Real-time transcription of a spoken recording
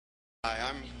Hi,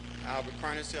 I'm Albert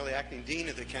Carnesale, the acting dean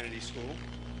of the Kennedy School.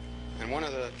 And one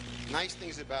of the nice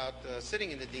things about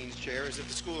sitting in the dean's chair is that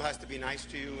the school has to be nice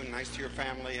to you and nice to your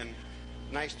family and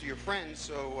nice to your friends.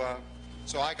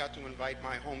 So I got to invite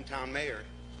my hometown mayor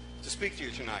to speak to you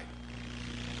tonight.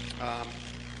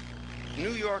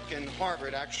 New York and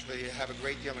Harvard actually have a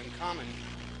great deal in common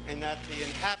in that the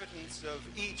inhabitants of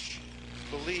each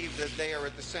believe that they are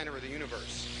at the center of the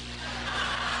universe.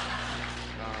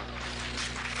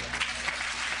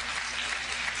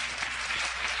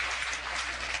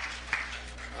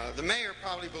 The mayor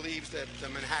probably believes that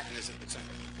Manhattan is at the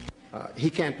center. He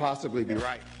can't possibly be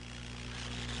right.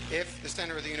 If the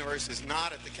center of the universe is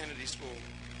not at the Kennedy School,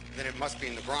 then it must be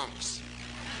in the Bronx.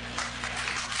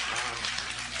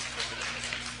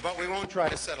 But we won't try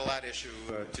to settle that issue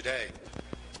today.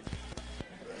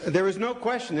 There is no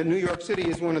question that New York City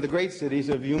is one of the great cities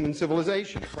of human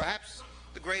civilization, perhaps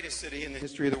the greatest city in the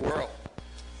history of the world.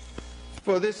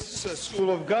 For this School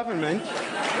of Government,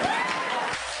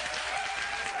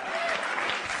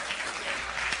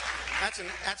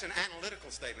 that's an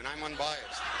analytical statement. I'm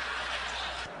unbiased.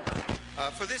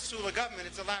 For this School of Government,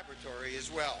 it's a laboratory as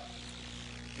well.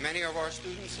 Many of our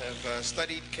students have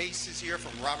studied cases here,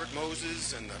 from Robert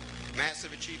Moses and the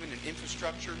massive achievement in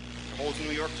infrastructure that holds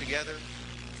New York together,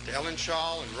 to Ellen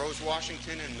Schall and Rose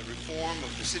Washington and the reform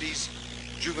of the city's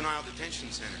juvenile detention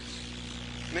centers.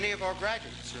 Many of our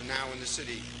graduates are now in the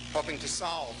city helping to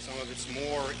solve some of its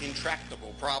more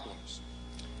intractable problems.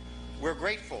 We're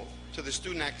grateful to the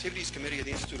Student Activities Committee of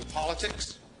the Institute of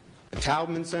Politics, the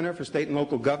Taubman Center for State and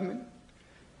Local Government,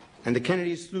 and the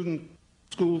Kennedy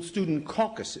School Student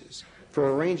Caucuses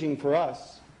for arranging for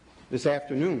us this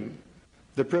afternoon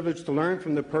the privilege to learn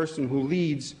from the person who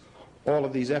leads all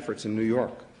of these efforts in New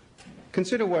York.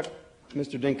 Consider what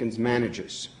Mr. Dinkins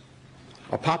manages: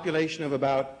 a population of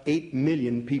about 8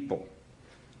 million people,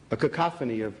 a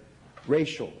cacophony of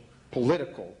racial,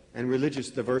 political, and religious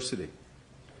diversity,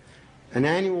 an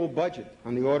annual budget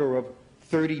on the order of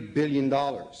 $30 billion,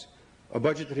 a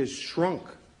budget that has shrunk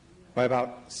by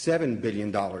about $7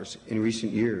 billion in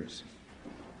recent years,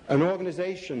 an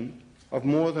organization of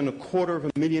more than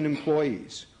 250,000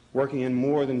 employees working in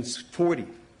more than 40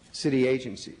 city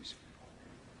agencies.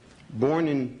 Born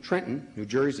in Trenton, New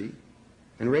Jersey,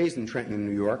 and raised in Trenton,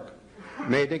 New York,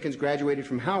 Mayor Dinkins graduated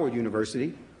from Howard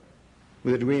University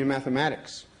with a degree in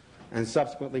mathematics and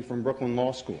subsequently from Brooklyn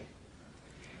Law School.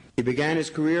 He began his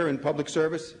career in public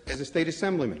service as a state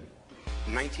assemblyman.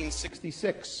 In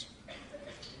 1966,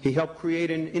 he helped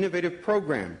create an innovative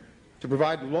program to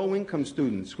provide low-income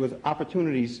students with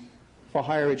opportunities for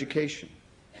higher education.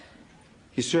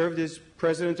 He served as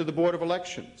president of the Board of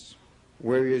Elections,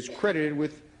 where he is credited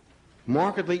with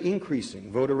markedly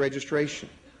increasing voter registration.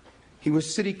 He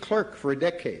was city clerk for a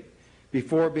decade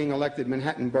before being elected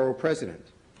Manhattan Borough President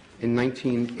in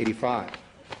 1985.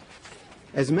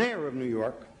 As mayor of New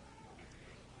York,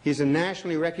 he is a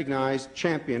nationally recognized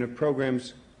champion of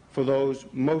programs for those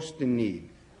most in need.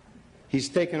 He's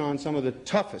taken on some of the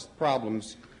toughest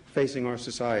problems facing our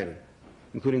society,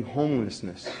 including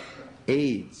homelessness,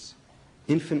 AIDS,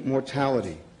 infant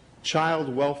mortality,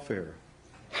 child welfare,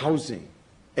 housing,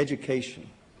 education,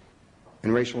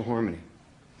 and racial harmony.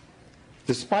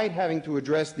 Despite having to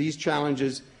address these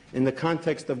challenges in the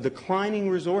context of declining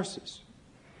resources,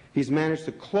 he's managed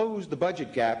to close the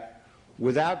budget gap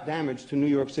without damage to New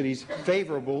York City's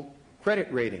favorable credit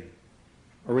rating,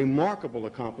 a remarkable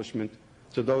accomplishment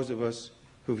to those of us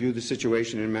who view the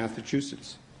situation in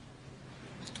Massachusetts.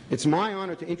 It's my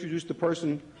honor to introduce the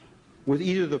person with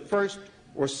either the first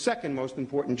or second most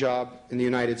important job in the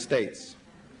United States.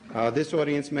 This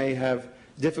audience may have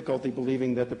difficulty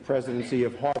believing that the presidency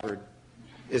of Harvard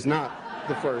is not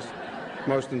the first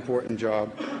most important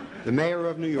job. The mayor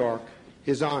of New York,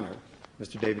 His Honor,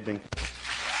 Mr. David Dinkins.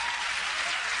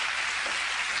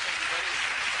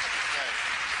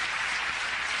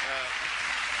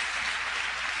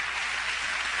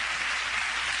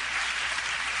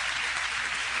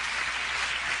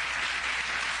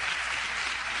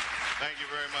 Thank you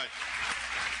very much.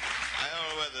 I don't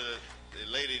know whether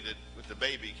the lady with the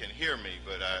baby can hear me,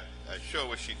 but I sure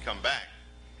wish she'd come back.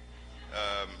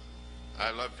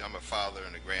 I'm a father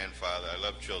and a grandfather. I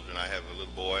love children. I have a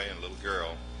little boy and a little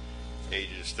girl,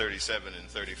 ages 37 and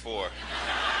 34.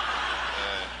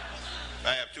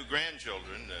 I have two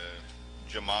grandchildren,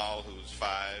 Jamal, who's 5,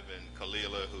 and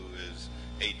Kalila, who is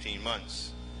 18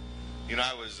 months. You know,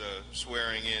 I was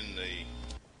swearing in the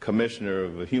Commissioner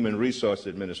of Human Resource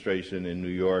Administration in New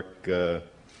York,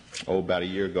 about a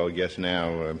year ago, I guess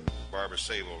now. Barbara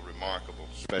Sable, remarkable,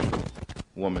 special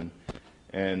woman.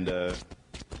 And as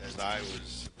I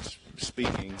was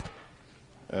speaking,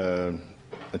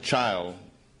 a child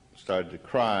started to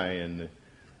cry, and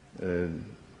the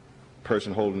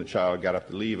person holding the child got up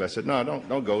to leave. I said, "No,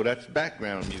 don't go. That's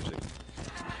background music."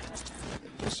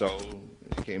 So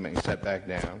he came and sat back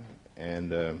down,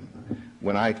 and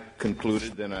when I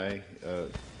concluded, then I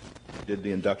did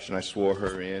the induction. I swore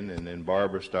her in, and then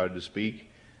Barbara started to speak.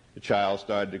 The child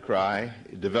started to cry.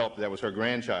 It developed that was her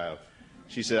grandchild.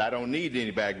 She said, "I don't need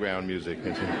any background music."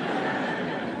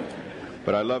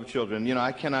 But I love children. You know,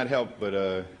 I cannot help but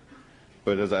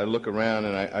as I look around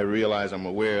and I realize, I'm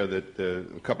aware that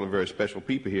a couple of very special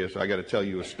people here, so I got to tell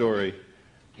you a story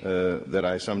that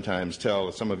I sometimes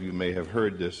tell. Some of you may have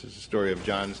heard this. It's the story of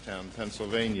Johnstown,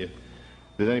 Pennsylvania.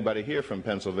 Does anybody here from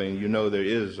Pennsylvania? You know there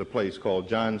is a place called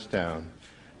Johnstown.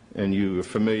 And you are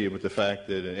familiar with the fact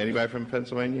that, anybody from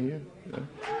Pennsylvania here? Yeah.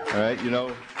 All right,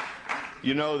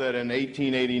 you know that in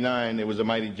 1889 there was a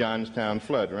mighty Johnstown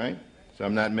flood, right? So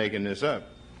I'm not making this up.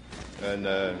 And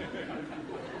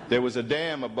there was a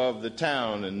dam above the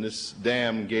town, and this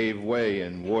dam gave way,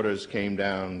 and waters came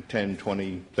down 10,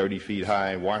 20, 30 feet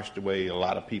high, washed away. A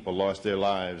lot of people lost their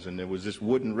lives, and there was this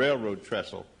wooden railroad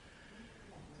trestle.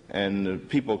 And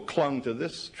people clung to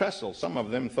this trestle. Some of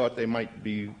them thought they might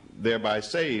be thereby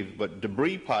saved, but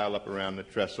debris piled up around the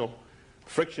trestle.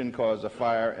 Friction caused a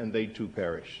fire, and they too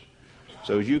perished.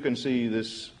 So as you can see,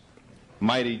 this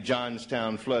mighty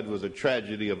Johnstown flood was a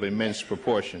tragedy of immense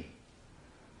proportion.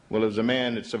 Well, there was a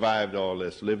man that survived all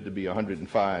this, lived to be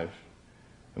 105. And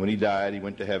when he died, he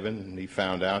went to heaven, and he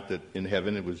found out that in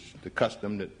heaven it was the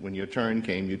custom that when your turn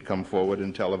came, you'd come forward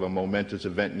and tell of a momentous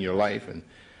event in your life. And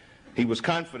he was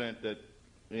confident that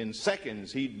in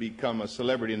seconds he'd become a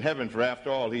celebrity in heaven, for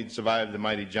after all, he'd survived the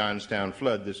mighty Johnstown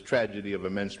flood, this tragedy of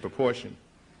immense proportion.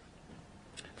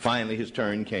 Finally, his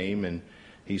turn came, and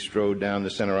he strode down the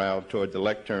center aisle toward the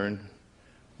lectern,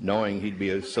 knowing he'd be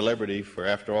a celebrity, for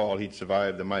after all, he'd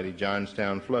survived the mighty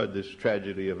Johnstown flood, this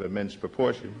tragedy of immense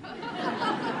proportion.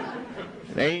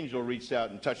 An angel reached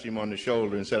out and touched him on the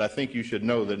shoulder and said, "I think you should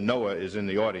know that Noah is in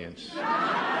the audience."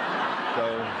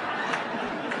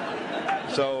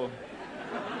 So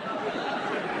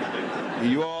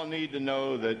you all need to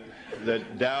know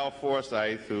that Dow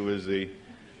Forsyth, who is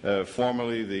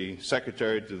formerly the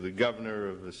secretary to the governor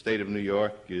of the state of New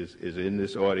York, is in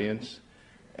this audience,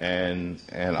 and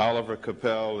Oliver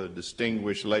Capel, a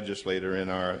distinguished legislator in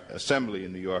our assembly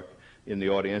in New York, in the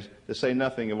audience, to say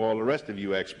nothing of all the rest of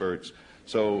you experts.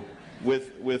 So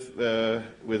with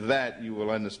that, you will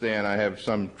understand I have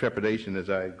some trepidation as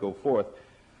I go forth.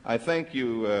 I thank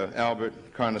you, Albert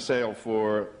Carnesale,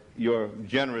 for your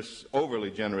generous,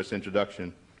 overly generous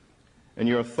introduction. And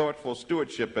your thoughtful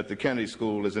stewardship at the Kennedy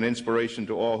School is an inspiration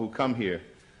to all who come here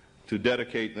to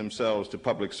dedicate themselves to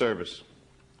public service.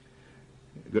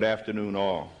 Good afternoon,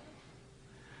 all.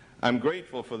 I'm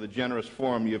grateful for the generous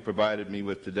forum you have provided me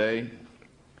with today.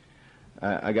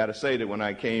 I got to say that when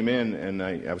I came in, and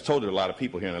I was told there were a lot of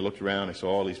people here, and I looked around, I saw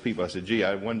all these people. I said, "Gee,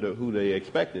 I wonder who they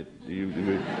expected.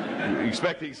 You're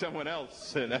expecting someone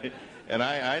else." And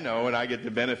I know, and I get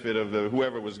the benefit of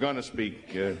whoever was going to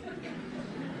speak.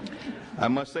 I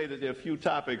must say that there are few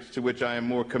topics to which I am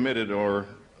more committed or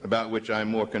about which I am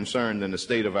more concerned than the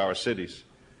state of our cities.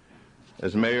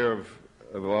 As mayor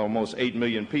of almost 8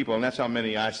 million people, and that's how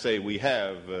many I say we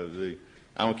have,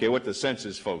 I don't care what the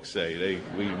census folks say.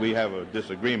 We have a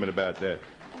disagreement about that.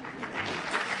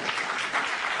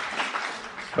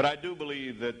 But I do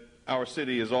believe that our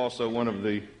city is also one of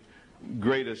the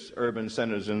greatest urban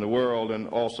centers in the world, and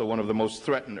also one of the most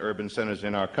threatened urban centers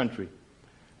in our country.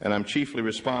 And I'm chiefly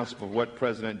responsible for what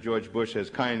President George Bush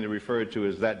has kindly referred to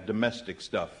as that domestic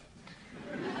stuff.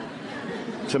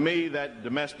 To me, that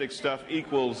domestic stuff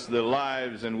equals the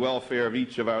lives and welfare of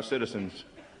each of our citizens.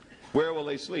 Where will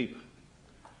they sleep?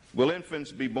 Will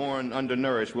infants be born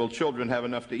undernourished? Will children have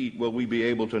enough to eat? Will we be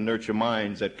able to nurture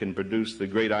minds that can produce the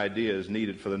great ideas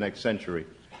needed for the next century?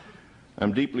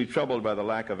 I'm deeply troubled by the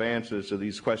lack of answers to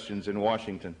these questions in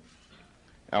Washington.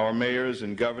 Our mayors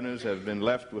and governors have been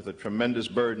left with a tremendous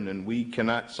burden, and we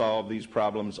cannot solve these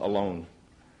problems alone.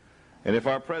 And if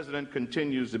our president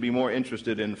continues to be more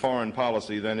interested in foreign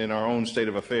policy than in our own state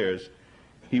of affairs,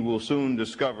 he will soon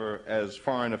discover, as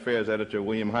Foreign Affairs editor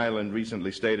William Highland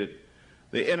recently stated,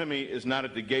 the enemy is not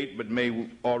at the gate but may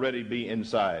already be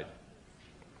inside.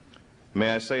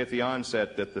 May I say at the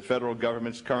onset that the federal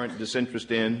government's current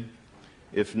disinterest in,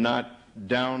 if not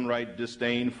downright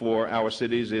disdain for our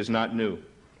cities, is not new.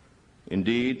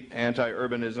 Indeed,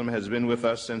 anti-urbanism has been with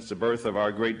us since the birth of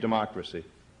our great democracy.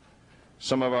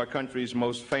 Some of our country's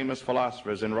most famous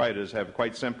philosophers and writers have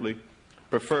quite simply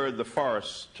preferred the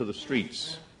forests to the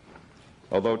streets.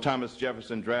 Although Thomas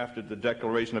Jefferson drafted the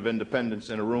Declaration of Independence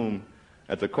in a room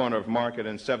at the corner of Market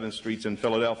and 7th Streets in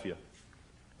Philadelphia,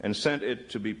 and sent it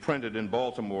to be printed in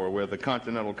Baltimore, where the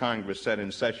Continental Congress sat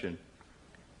in session.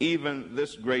 Even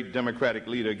this great Democratic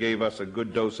leader gave us a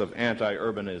good dose of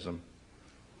anti-urbanism.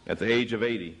 At the age of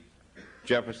 80,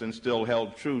 Jefferson still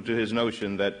held true to his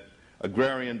notion that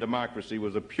agrarian democracy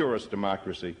was the purest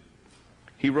democracy.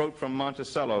 He wrote from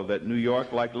Monticello that New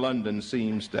York, like London,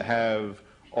 seems to have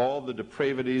all the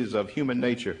depravities of human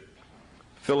nature.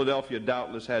 Philadelphia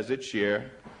doubtless has its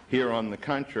share. Here, on the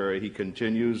contrary, he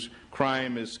continues,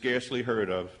 crime is scarcely heard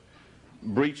of.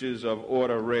 Breaches of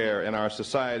order rare, and our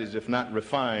societies, if not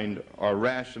refined, are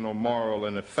rational, moral,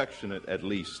 and affectionate at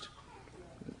least.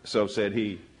 So said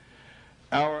he.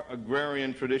 Our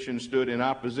agrarian tradition stood in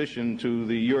opposition to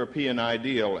the European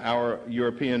ideal. Our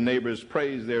European neighbors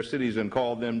praised their cities and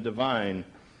called them divine,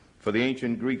 for the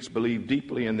ancient Greeks believed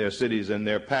deeply in their cities, and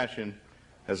their passion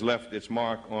has left its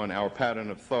mark on our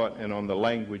pattern of thought and on the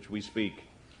language we speak.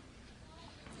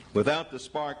 Without the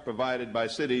spark provided by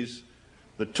cities,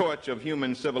 the torch of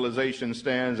human civilization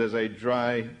stands as a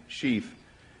dry sheath.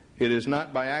 It is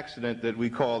not by accident that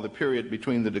we call the period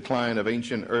between the decline of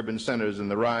ancient urban centers and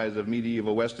the rise of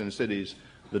medieval Western cities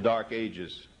the Dark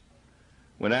Ages.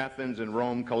 When Athens and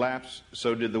Rome collapsed,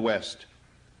 so did the West.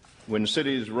 When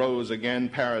cities rose again,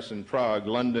 Paris and Prague,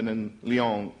 London and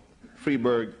Lyon,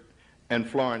 Freiburg and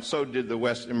Florence, so did the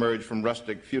West emerge from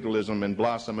rustic feudalism and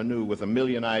blossom anew with a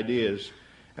million ideas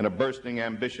and a bursting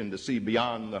ambition to see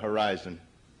beyond the horizon.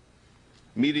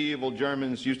 Medieval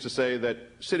Germans used to say that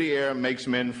city air makes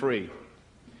men free.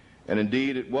 And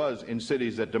indeed, it was in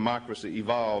cities that democracy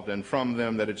evolved, and from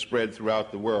them that it spread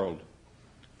throughout the world.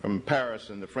 From Paris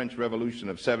and the French Revolution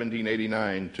of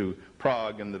 1789 to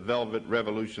Prague and the Velvet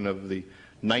Revolution of the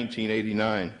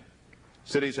 1989.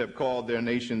 Cities have called their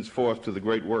nations forth to the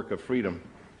great work of freedom.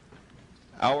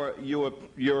 Our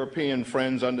European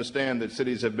friends understand that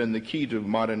cities have been the key to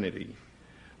modernity,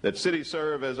 that cities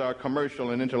serve as our commercial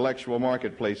and intellectual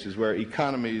marketplaces where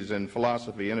economies and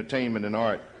philosophy, entertainment and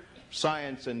art,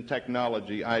 science and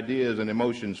technology, ideas and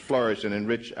emotions flourish and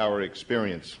enrich our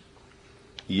experience.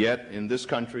 Yet in this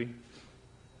country,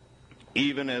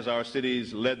 even as our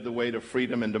cities led the way to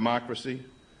freedom and democracy,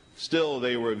 still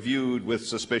they were viewed with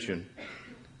suspicion.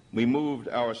 We moved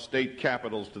our state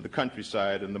capitals to the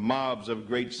countryside, and the mobs of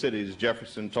great cities,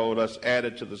 Jefferson told us,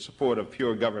 added to the support of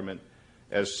pure government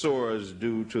as sores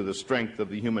do to the strength of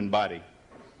the human body.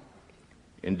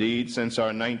 Indeed, since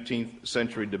our 19th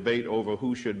century debate over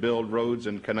who should build roads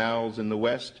and canals in the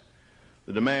West,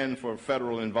 the demand for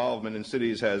federal involvement in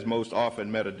cities has most often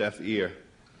met a deaf ear.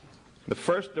 The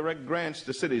first direct grants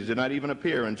to cities did not even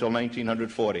appear until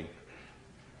 1940,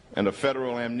 and a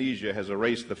federal amnesia has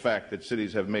erased the fact that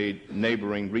cities have made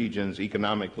neighboring regions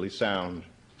economically sound.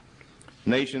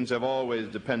 Nations have always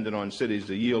depended on cities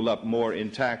to yield up more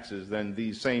in taxes than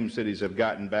these same cities have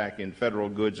gotten back in federal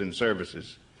goods and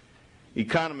services.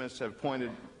 Economists have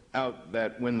pointed out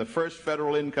that when the first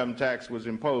federal income tax was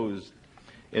imposed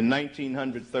in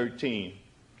 1913,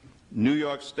 New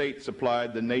York State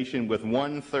supplied the nation with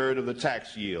 1/3 of the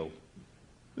tax yield.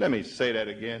 Let me say that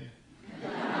again.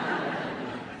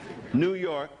 New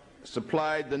York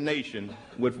supplied the nation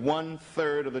with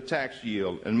 1/3 of the tax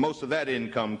yield, and most of that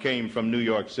income came from New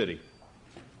York City.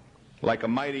 Like a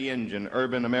mighty engine,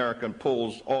 urban America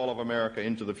pulls all of America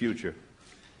into the future.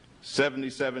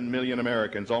 77 million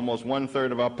Americans, almost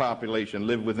 1/3 of our population,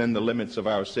 live within the limits of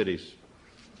our cities.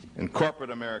 And corporate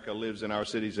America lives in our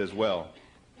cities as well.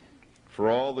 For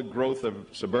all the growth of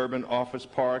suburban office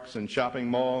parks and shopping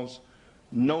malls,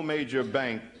 no major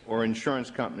bank or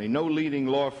insurance company, no leading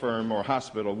law firm or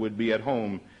hospital would be at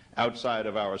home outside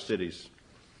of our cities.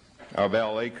 Our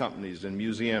ballet companies and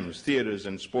museums, theaters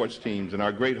and sports teams, and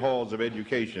our great halls of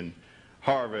education,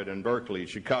 Harvard and Berkeley,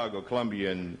 Chicago,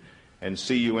 Columbia, and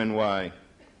CUNY,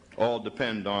 all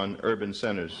depend on urban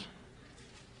centers.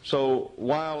 So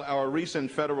while our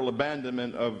recent federal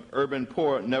abandonment of urban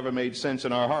poor never made sense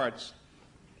in our hearts,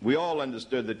 we all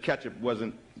understood that ketchup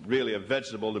wasn't really a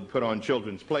vegetable to put on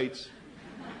children's plates.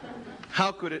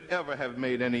 How could it ever have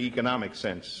made any economic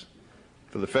sense?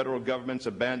 For the federal government's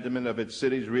abandonment of its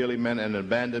cities really meant an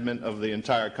abandonment of the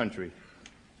entire country.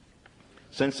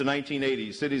 Since the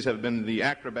 1980s, cities have been the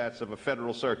acrobats of a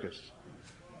federal circus.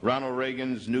 Ronald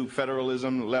Reagan's new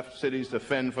federalism left cities to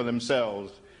fend for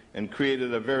themselves and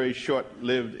created a very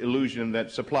short-lived illusion that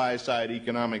supply-side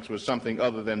economics was something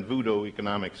other than voodoo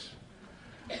economics.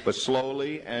 But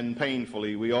slowly and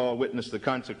painfully, we all witnessed the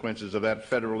consequences of that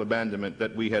federal abandonment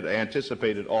that we had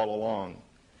anticipated all along.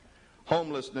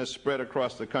 Homelessness spread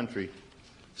across the country.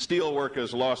 Steel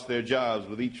workers lost their jobs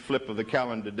with each flip of the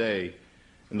calendar day.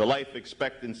 and the life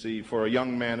expectancy for a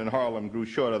young man in Harlem grew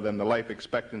shorter than the life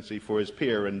expectancy for his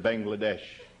peer in Bangladesh.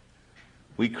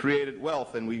 We created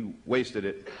wealth and we wasted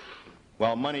it.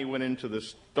 While money went into the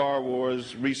Star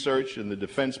Wars research and the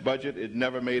defense budget, it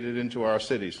never made it into our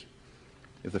cities.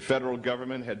 If the federal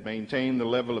government had maintained the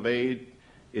level of aid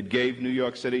it gave New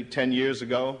York City 10 years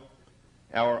ago,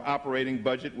 our operating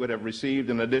budget would have received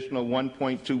an additional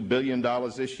 $1.2 billion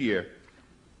this year.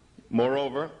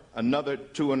 Moreover, another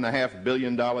 $2.5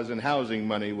 billion in housing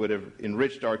money would have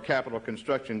enriched our capital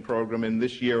construction program in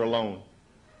this year alone.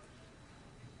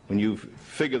 When you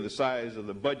figure the size of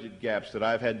the budget gaps that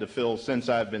I've had to fill since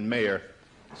I've been mayor,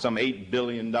 some $8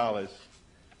 billion,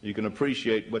 you can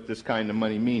appreciate what this kind of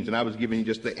money means. And I was giving you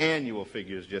just the annual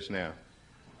figures just now.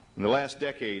 In the last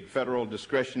decade, federal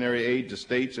discretionary aid to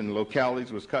states and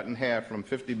localities was cut in half from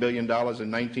 $50 billion in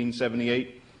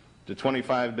 1978 to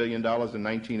 $25 billion in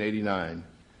 1989.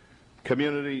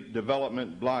 Community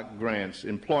development block grants,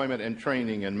 employment and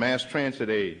training, and mass transit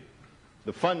aid,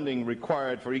 the funding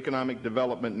required for economic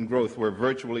development and growth were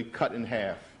virtually cut in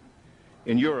half.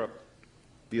 In Europe,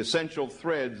 the essential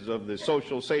threads of the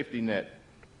social safety net,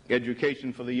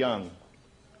 education for the young,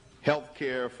 health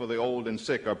care for the old and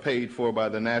sick are paid for by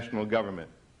the national government.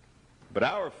 But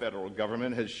our federal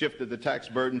government has shifted the tax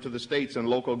burden to the states and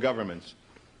local governments,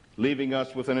 leaving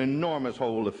us with an enormous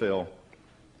hole to fill.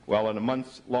 While in a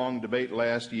months-long debate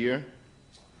last year,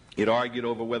 it argued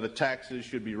over whether taxes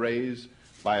should be raised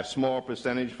by a small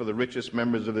percentage for the richest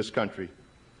members of this country.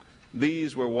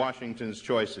 These were Washington's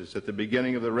choices. At the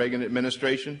beginning of the Reagan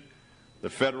administration, the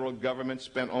federal government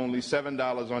spent only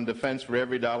 $7 on defense for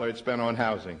every dollar it spent on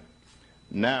housing.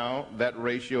 Now that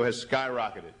ratio has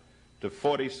skyrocketed to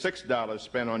 $46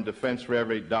 spent on defense for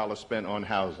every dollar spent on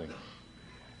housing.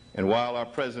 And while our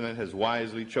president has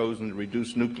wisely chosen to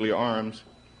reduce nuclear arms,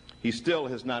 he still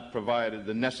has not provided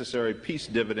the necessary peace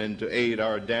dividend to aid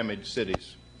our damaged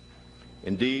cities.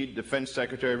 Indeed, Defense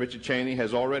Secretary Richard Cheney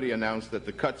has already announced that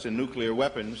the cuts in nuclear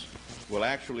weapons will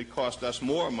actually cost us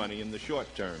more money in the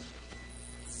short term.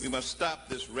 We must stop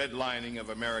this redlining of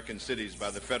American cities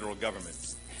by the federal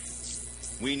government.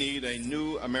 We need a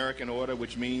new American order,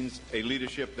 which means a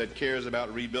leadership that cares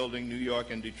about rebuilding New York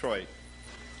and Detroit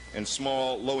and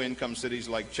small, low-income cities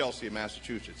like Chelsea,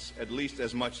 Massachusetts, at least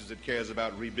as much as it cares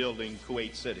about rebuilding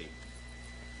Kuwait City.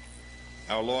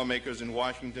 Our lawmakers in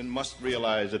Washington must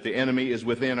realize that the enemy is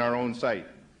within our own sight.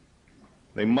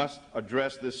 They must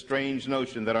address this strange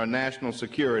notion that our national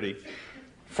security,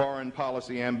 foreign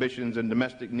policy ambitions, and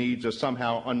domestic needs are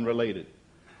somehow unrelated.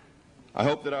 I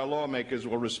hope that our lawmakers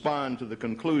will respond to the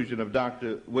conclusion of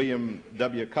Dr. William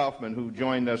W. Kaufman, who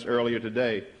joined us earlier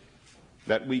today,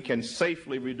 that we can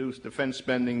safely reduce defense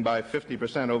spending by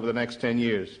 50% over the next 10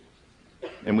 years.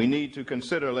 And we need to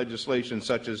consider legislation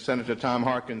such as Senator Tom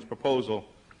Harkin's proposal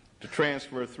to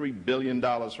transfer $3 billion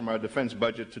from our defense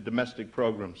budget to domestic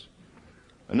programs.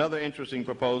 Another interesting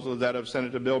proposal is that of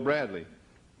Senator Bill Bradley,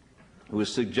 who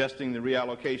is suggesting the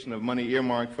reallocation of money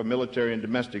earmarked for military and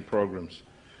domestic programs.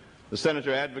 The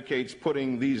senator advocates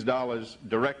putting these dollars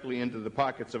directly into the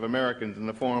pockets of Americans in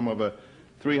the form of a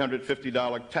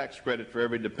 $350 tax credit for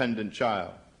every dependent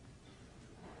child.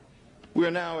 We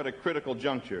are now at a critical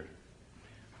juncture.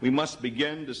 We must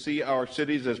begin to see our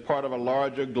cities as part of a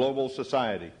larger global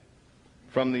society.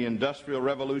 From the Industrial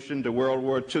Revolution to World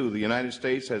War II, the United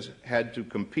States has had to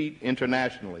compete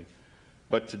internationally.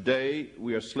 But today,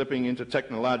 we are slipping into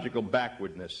technological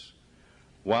backwardness.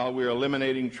 While we are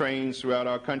eliminating trains throughout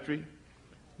our country,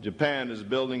 Japan is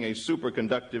building a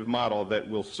superconductive model that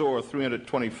will soar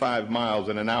 325 miles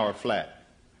in an hour flat.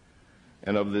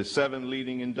 And of the 7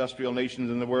 leading industrial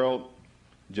nations in the world,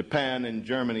 Japan and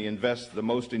Germany invest the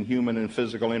most in human and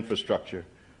physical infrastructure,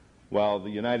 while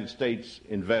the United States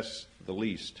invests the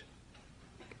least.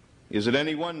 Is it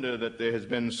any wonder that there has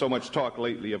been so much talk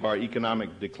lately of our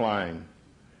economic decline?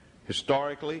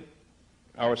 Historically,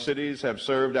 our cities have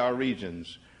served our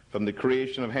regions, from the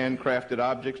creation of handcrafted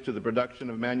objects to the production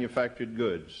of manufactured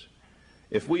goods.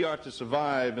 If we are to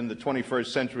survive in the 21st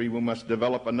century, we must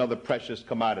develop another precious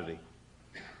commodity.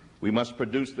 We must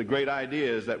produce the great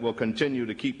ideas that will continue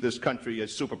to keep this country a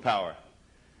superpower.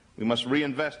 We must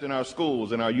reinvest in our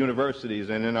schools, in our universities,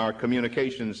 and in our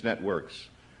communications networks.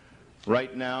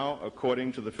 Right now,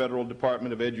 according to the Federal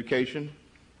Department of Education,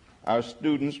 our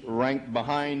students rank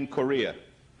behind Korea,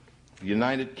 the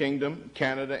United Kingdom,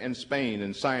 Canada, and Spain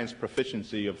in science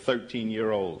proficiency of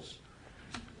 13-year-olds.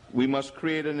 We must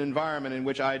create an environment in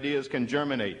which ideas can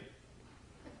germinate,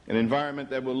 an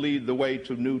environment that will lead the way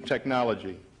to new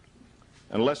technology.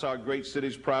 Unless our great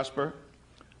cities prosper,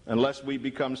 unless we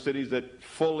become cities that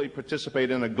fully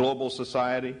participate in a global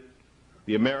society, the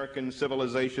the American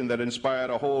civilization that inspired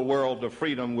a whole world of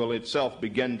freedom will itself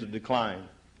begin to decline.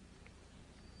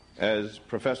 As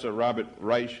Professor Robert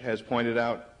Reich has pointed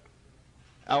out,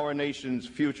 our nation's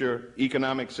future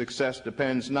economic success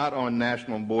depends not on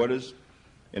national borders.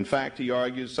 In fact, he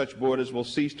argues such borders will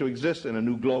cease to exist in a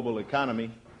new global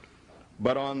economy,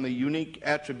 but on the unique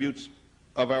attributes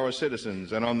of our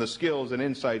citizens and on the skills and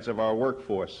insights of our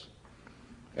workforce.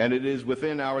 And it is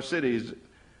within our cities,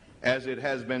 as it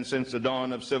has been since the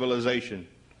dawn of civilization,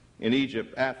 in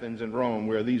Egypt, Athens, and Rome,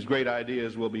 where these great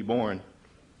ideas will be born.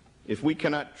 If we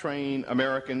cannot train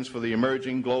Americans for the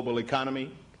emerging global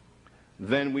economy,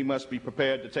 then we must be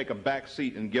prepared to take a back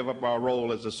seat and give up our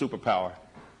role as a superpower.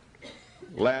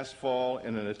 Last fall,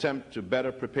 in an attempt to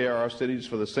better prepare our cities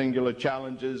for the singular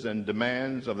challenges and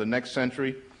demands of the next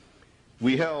century,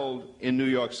 we held in New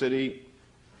York City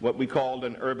what we called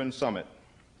an urban summit.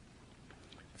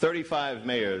 35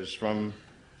 mayors from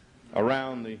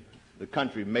around the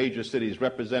country, major cities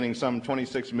representing some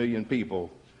 26 million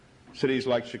people, cities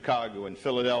like Chicago and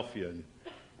Philadelphia and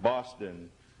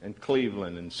Boston and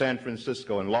Cleveland and San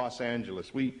Francisco and Los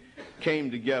Angeles. We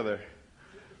came together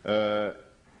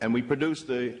and we produced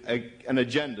an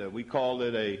agenda. We called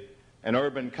it an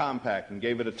urban compact and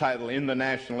gave it a title, In the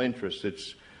National Interest.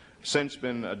 It's since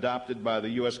been adopted by the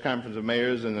U.S. Conference of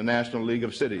Mayors and the National League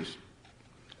of Cities.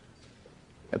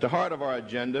 At the heart of our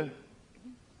agenda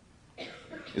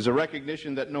is a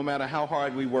recognition that no matter how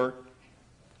hard we work,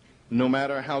 no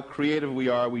matter how creative we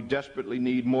are, we desperately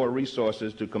need more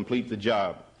resources to complete the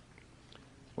job.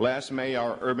 Last May,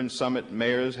 our Urban Summit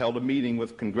mayors held a meeting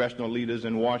with congressional leaders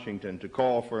in Washington to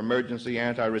call for emergency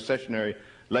anti-recessionary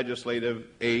legislative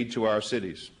aid to our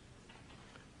cities.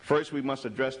 First, we must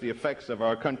address the effects of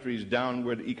our country's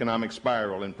downward economic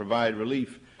spiral and provide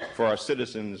relief for our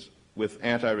citizens with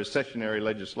anti-recessionary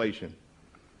legislation.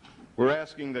 We're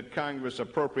asking that Congress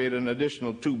appropriate an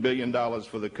additional $2 billion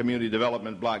for the Community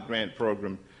Development Block Grant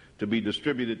Program to be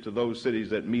distributed to those cities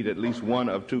that meet at least one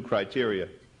of two criteria.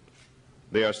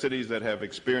 They are cities that have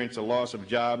experienced a loss of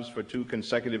jobs for 2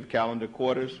 consecutive calendar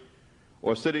quarters,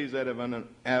 or cities that have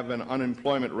an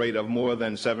unemployment rate of more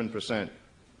than 7%.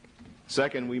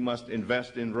 Second, we must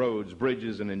invest in roads,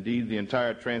 bridges, and indeed the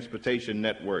entire transportation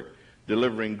network,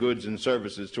 delivering goods and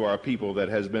services to our people that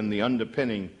has been the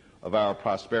underpinning of our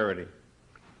prosperity.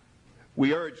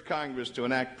 We urge Congress to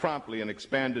enact promptly an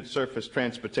expanded Surface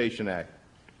Transportation Act.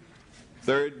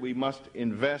 Third, we must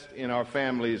invest in our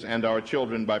families and our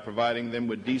children by providing them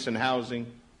with decent housing,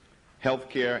 health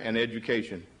care, and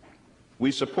education.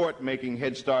 We support making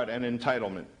Head Start an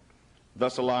entitlement,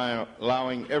 thus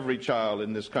allowing every child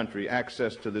in this country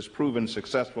access to this proven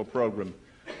successful program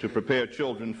to prepare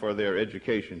children for their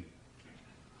education.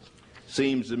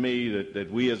 Seems to me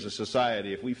that we as a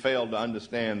society, if we fail to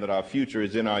understand that our future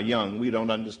is in our young, we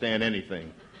don't understand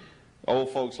anything. Old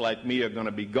folks like me are going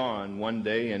to be gone one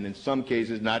day, and in some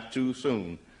cases not too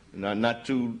soon, not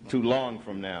too long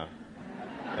from now.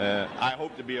 I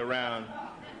hope to be around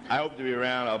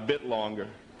a bit longer.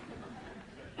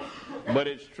 But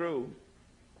it's true.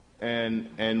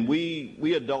 And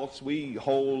we adults, we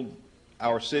hold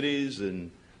our cities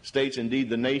and states, indeed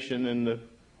the nation and the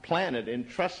planet, in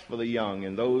trust for the young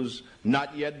and those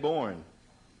not yet born.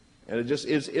 And it just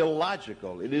is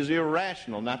illogical. It is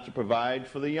irrational not to provide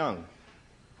for the young.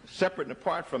 Separate and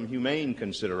apart from humane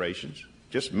considerations.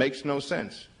 Just makes no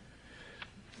sense.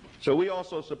 So we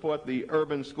also support the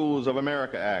Urban Schools of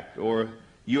America Act, or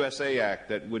USA Act,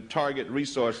 that would target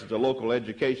resources to local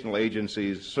educational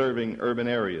agencies serving urban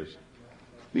areas.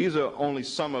 These are only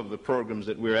some of the programs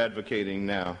that we're advocating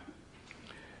now.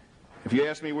 If you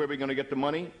ask me where we're going to get the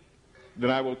money,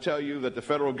 then I will tell you that the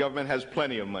federal government has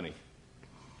plenty of money.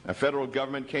 The federal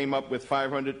government came up with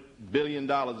 $500 billion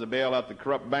to bail out the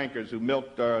corrupt bankers who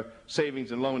milked our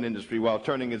savings and loan industry while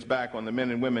turning its back on the men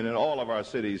and women in all of our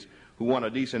cities who want a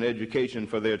decent education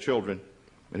for their children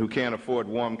and who can't afford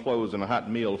warm clothes and a hot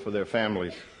meal for their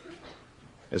families.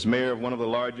 As mayor of one of the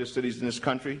largest cities in this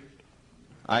country,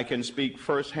 I can speak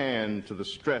firsthand to the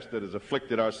stress that has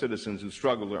afflicted our citizens who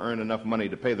struggle to earn enough money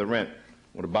to pay the rent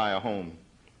or to buy a home.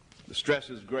 The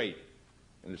stress is great,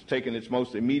 and it's taken its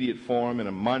most immediate form in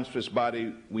a monstrous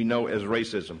body we know as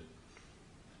racism.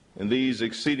 In these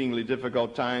exceedingly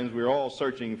difficult times, we're all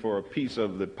searching for a piece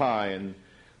of the pie, and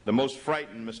the most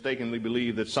frightened mistakenly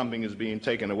believe that something is being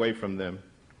taken away from them.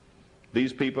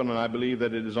 These people, and I believe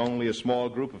that it is only a small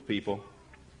group of people,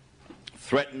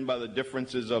 threatened by the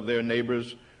differences of their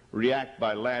neighbors, react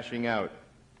by lashing out.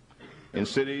 In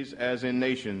cities as in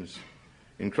nations,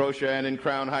 in Croatia and in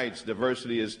Crown Heights,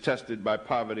 diversity is tested by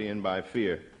poverty and by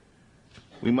fear.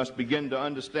 We must begin to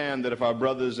understand that if our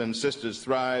brothers and sisters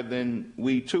thrive, then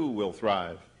we too will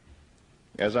thrive.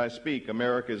 As I speak,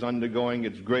 America is undergoing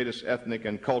its greatest ethnic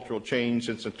and cultural change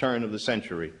since the turn of the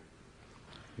century.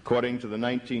 According to the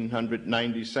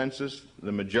 1990 census,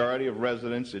 the majority of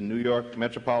residents in New York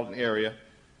metropolitan area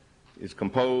is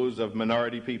composed of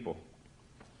minority people.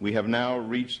 We have now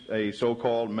reached a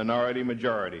so-called minority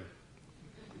majority,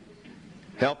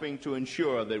 helping to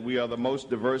ensure that we are the most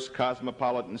diverse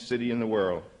cosmopolitan city in the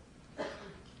world.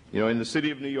 You know, in the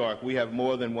city of New York, we have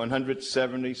more than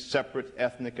 170 separate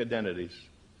ethnic identities.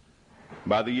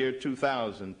 By the year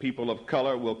 2000, people of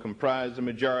color will comprise the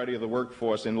majority of the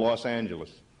workforce in Los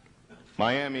Angeles.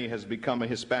 Miami has become a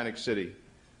Hispanic city.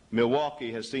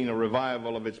 Milwaukee has seen a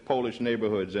revival of its Polish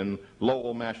neighborhoods, and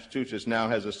Lowell, Massachusetts now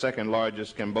has the second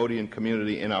largest Cambodian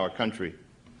community in our country.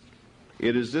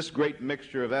 It is this great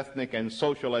mixture of ethnic and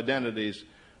social identities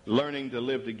learning to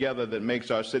live together that makes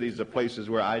our cities the places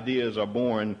where ideas are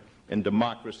born and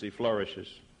democracy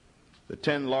flourishes. The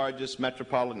 10 largest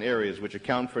metropolitan areas, which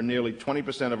account for nearly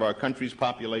 20% of our country's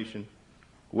population,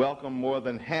 welcome more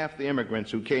than half the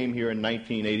immigrants who came here in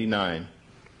 1989.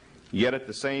 Yet at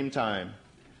the same time,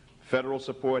 federal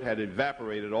support had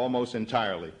evaporated almost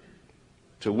entirely.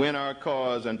 To win our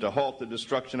cause and to halt the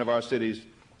destruction of our cities,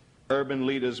 urban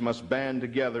leaders must band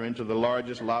together into the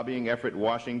largest lobbying effort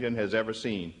Washington has ever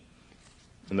seen.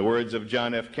 In the words of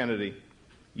John F. Kennedy,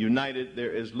 united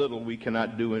there is little we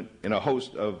cannot do in a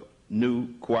host of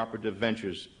new cooperative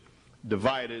ventures.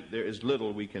 Divided there is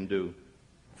little we can do,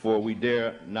 for we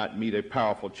dare not meet a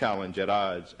powerful challenge at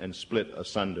odds and split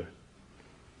asunder.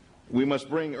 We must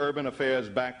bring urban affairs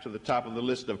back to the top of the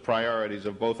list of priorities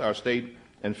of both our state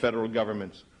and federal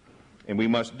governments, and we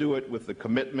must do it with the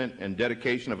commitment and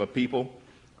dedication of a people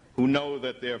who know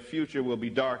that their future will be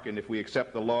darkened if we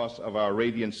accept the loss of our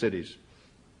radiant cities.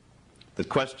 The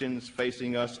questions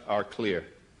facing us are clear.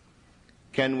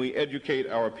 Can we educate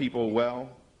our people well,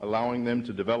 allowing them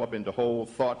to develop into whole,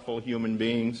 thoughtful human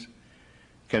beings?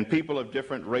 Can people of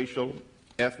different racial,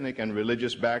 ethnic, and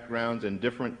religious backgrounds and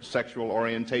different sexual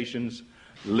orientations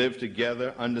live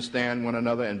together, understand one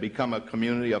another, and become a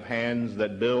community of hands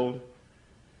that build?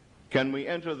 Can we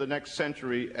enter the next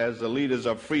century as the leaders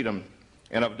of freedom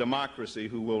and of democracy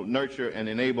who will nurture and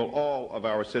enable all of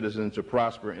our citizens to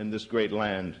prosper in this great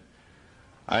land?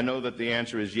 I know that the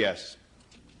answer is yes.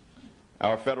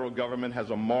 Our federal government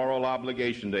has a moral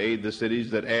obligation to aid the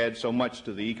cities that add so much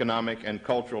to the economic and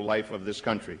cultural life of this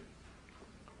country.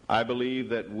 I believe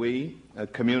that we, a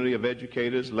community of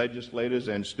educators, legislators,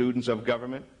 and students of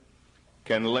government,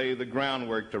 can lay the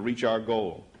groundwork to reach our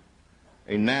goal,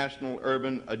 a national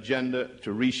urban agenda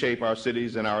to reshape our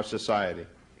cities and our society.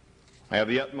 I have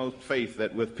the utmost faith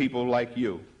that with people like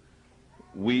you,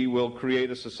 we will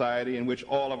create a society in which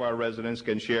all of our residents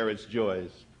can share its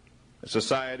joys, a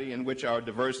society in which our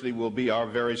diversity will be our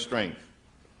very strength.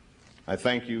 I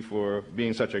thank you for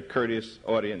being such a courteous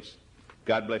audience.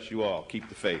 God bless you all. Keep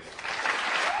the faith.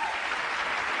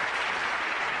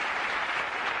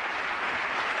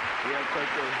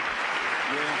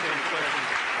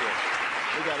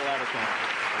 We got a lot of time.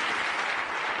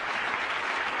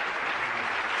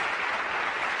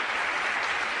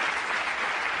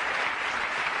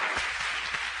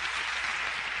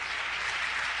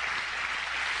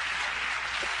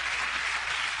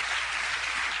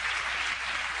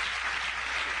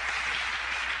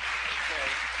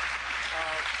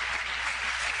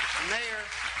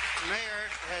 The mayor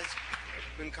has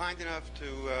been kind enough to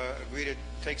agree to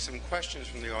take some questions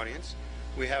from the audience.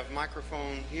 We have a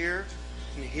microphone here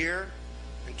and here,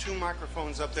 and 2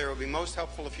 microphones up there. It would be most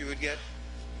helpful if you would get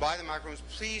by the microphones.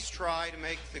 Please try to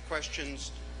make the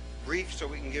questions brief so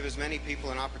we can give as many people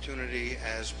an opportunity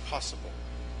as possible.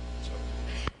 So,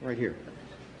 right here.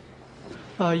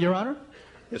 Your Honor?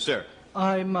 Yes, sir.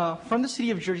 I'm from the city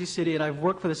of Jersey City, and I've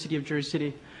worked for the city of Jersey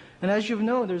City. And as you've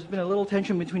known, there's been a little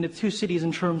tension between the 2 cities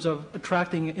in terms of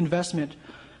attracting investment.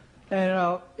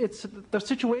 And the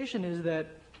situation is that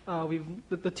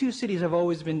the 2 cities have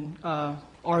always been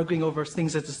arguing over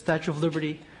things as the Statue of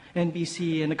Liberty,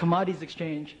 NBC, and the Commodities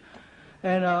Exchange.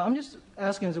 And I'm just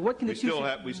asking, is what can the 2 cities...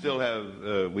 We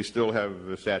still have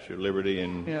the Statue of Liberty,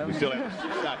 and yeah. we still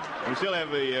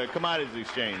have the Commodities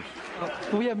Exchange.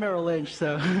 But we have Merrill Lynch,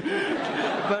 so...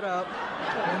 but...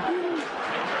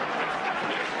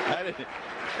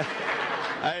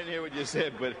 I didn't hear what you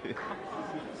said, but...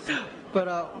 But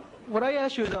what I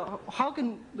ask you is, how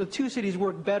can the 2 cities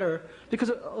work better? Because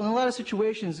in a lot of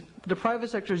situations, the private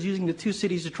sector is using the 2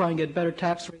 cities to try and get better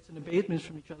tax rates and abatements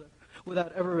from each other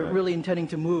without ever really intending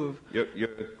to move. Your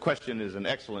question is an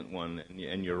excellent one,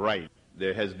 and you're right.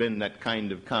 there has been that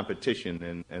kind of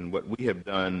competition, and what we have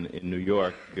done in New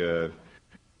York,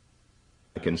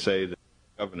 I can say that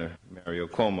Governor Mario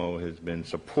Cuomo has been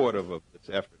supportive of this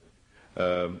effort.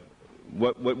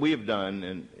 What we have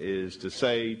done is to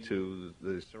say to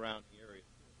the surrounding area,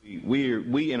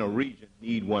 we in a region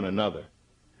need one another,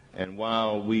 and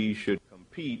while we should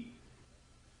compete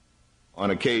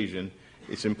on occasion,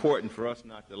 it's important for us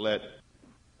not to let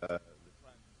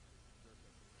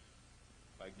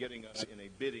by getting us in a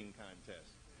bidding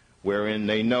contest, wherein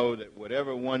they know that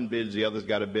whatever one bids, the other's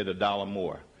got to bid $1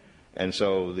 more. And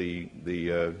so the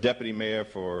deputy mayor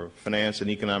for finance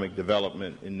and economic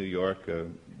development in New York, a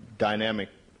dynamic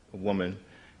woman,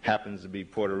 happens to be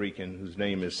Puerto Rican, whose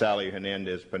name is Sally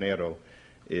Hernandez Pinero,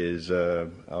 is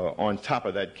on top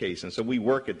of that case. And so we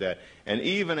work at that. And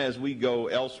even as we go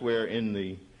elsewhere in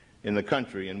the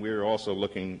country, and we're also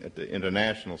looking at the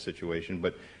international situation,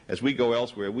 but as we go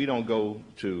elsewhere, we don't go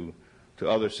to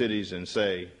other cities and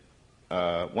say,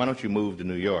 why don't you move to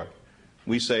New York?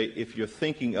 We say, if you're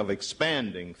thinking of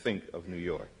expanding, think of New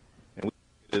York. And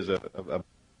it is a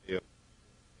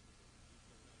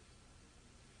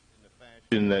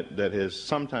fashion that has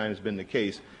sometimes been the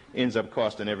case, ends up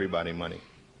costing everybody money.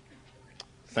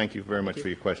 Thank you very much for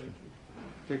your question.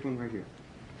 Take one right here.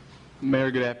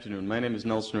 Mayor, good afternoon. My name is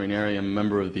Nelson Ranieri. I'm a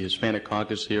member of the Hispanic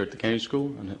Caucus here at the Kennedy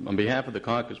School. On behalf of the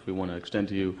caucus, we want to extend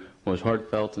to you a most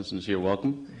heartfelt and sincere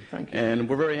welcome. Thank you. And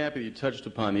we're very happy that you touched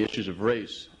upon the issues of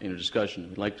race in your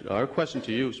discussion. Our question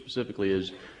to you specifically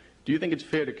is, do you think it's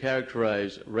fair to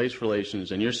characterize race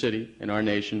relations in your city and our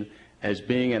nation as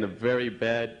being at a very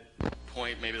bad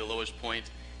point, maybe the lowest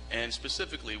point? And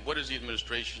specifically, what is your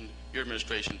administration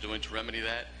doing to remedy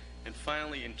that? And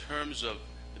finally, in terms of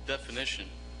the definition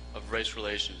of race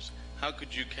relations, how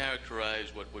could you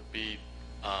characterize what would be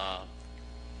a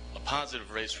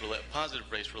positive race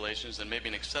relations and maybe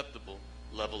an acceptable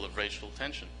level of racial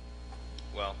tension?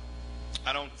 Well,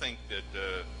 I don't think that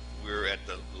we're at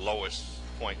the lowest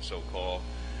point, so-called.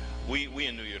 We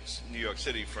in New York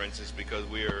City, for instance, because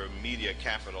we are a media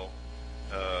capital,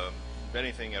 if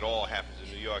anything at all happens in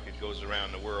New York, it goes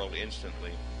around the world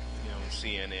instantly. You know,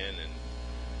 CNN and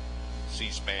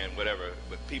C-SPAN, whatever,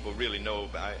 but people really know.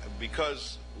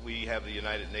 Because we have the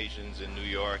United Nations in New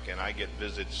York, and I get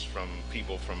visits from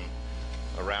people from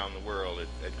around the world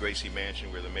at Gracie Mansion,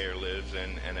 where the mayor lives,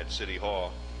 and at City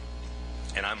Hall,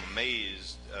 and I'm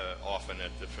amazed often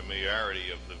at the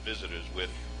familiarity of the visitors with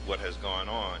what has gone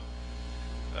on.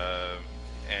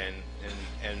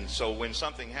 And so when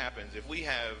something happens, if we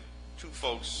have two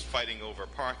folks fighting over a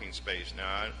parking space,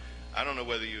 now I don't know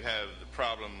whether you have the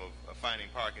problem of finding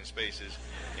parking spaces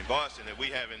in Boston that we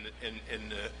have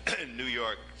in New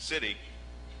York City,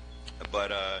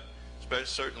 but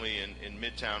certainly in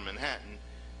Midtown Manhattan,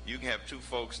 you can have two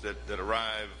folks that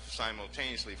arrive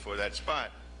simultaneously for that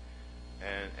spot,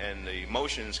 and the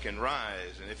emotions can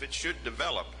rise. And if it should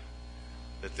develop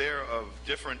that they're of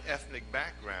different ethnic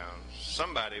backgrounds,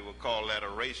 somebody will call that a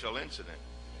racial incident,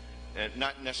 and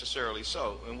not necessarily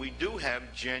so. And we do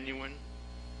have genuine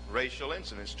racial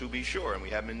incidents, to be sure, and we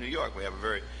have them in New York. We have a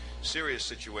very serious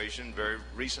situation very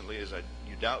recently, as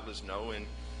you doubtless know, in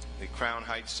the Crown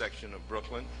Heights section of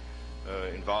Brooklyn,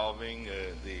 involving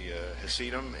the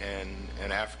Hasidim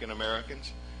and African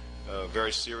Americans.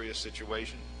 Very serious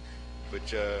situation,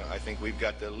 which I think we've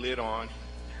got the lid on,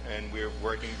 and we're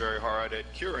working very hard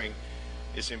at curing.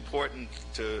 It's important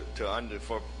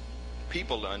for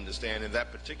people to understand in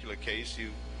that particular case,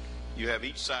 you have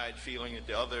each side feeling that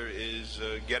the other is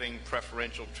getting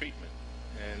preferential treatment,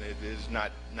 and it is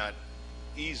not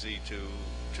easy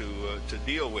to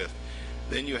deal with.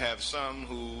 Then you have some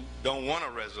who don't want a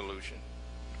resolution,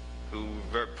 who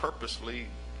very purposely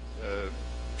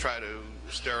try to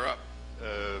stir up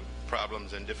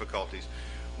problems and difficulties.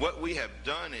 What we have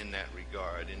done in that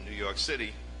regard in New York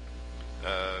City,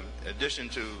 in addition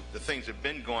to the things that have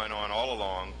been going on all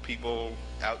along, people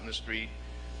out in the street,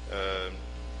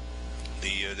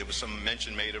 there was some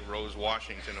mention made of Rose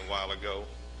Washington a while ago.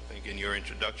 I think in your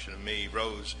introduction to me,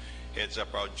 Rose heads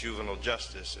up our juvenile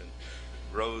justice, and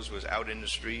Rose was out in the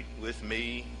street with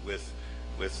me, with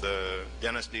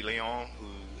Dennis DeLeon, who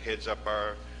heads up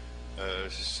our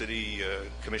city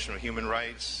Commissioner of Human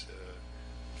Rights,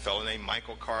 a fellow named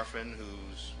Michael Carfin, who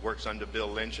works under Bill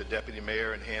Lynch, a deputy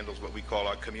mayor, and handles what we call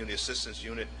our community assistance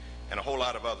unit, and a whole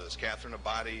lot of others. Catherine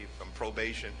Abadi from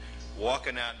probation,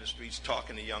 walking out in the streets,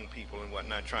 talking to young people and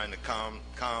whatnot, trying to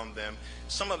calm them.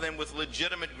 Some of them with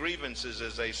legitimate grievances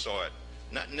as they saw it,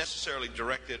 not necessarily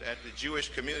directed at the Jewish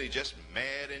community, just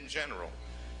mad in general.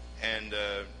 And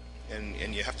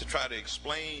you have to try to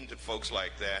explain to folks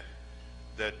like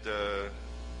that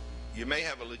you may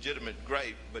have a legitimate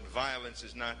gripe, but violence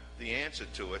is not the answer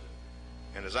to it.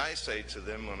 And as I say to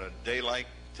them, on a day like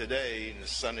today, and the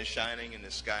sun is shining and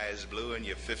the sky is blue and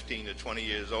you're 15 to 20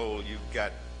 years old, you've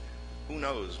got, who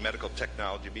knows, medical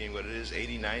technology being what it is,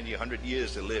 80, 90, 100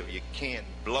 years to live. You can't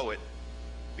blow it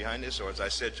behind this. Or as I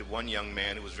said to one young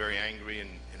man who was very angry and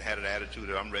had an attitude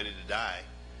that I'm ready to die,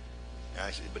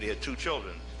 I said, but he had 2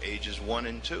 children, ages 1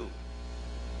 and 2.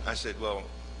 I said, well,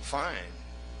 fine,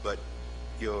 but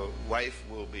your wife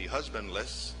will be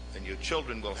husbandless and your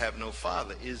children will have no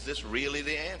father. Is this really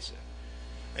the answer?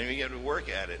 And we got to work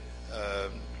at it.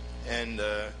 And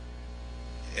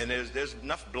there's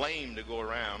enough blame to go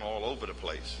around all over the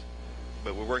place.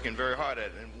 But we're working very hard at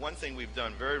it. And one thing we've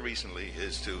done very recently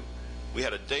is we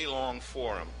had a day-long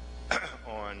forum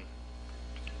on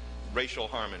racial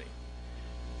harmony.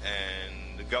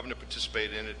 And the governor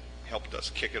participated in it, helped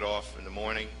us kick it off in the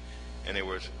morning. And there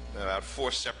was about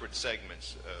 4 separate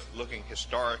segments looking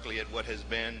historically at what has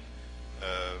been.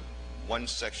 One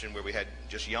section where we had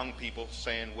just young people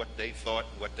saying what they thought,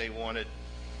 what they wanted,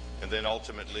 and then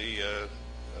ultimately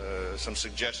some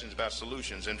suggestions about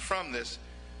solutions. And from this,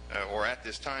 or at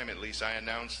this time at least, I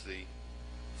announced the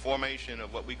formation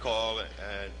of what we call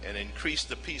an Increase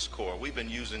the Peace Corps. We've been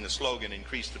using the slogan,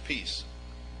 Increase the Peace.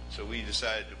 So we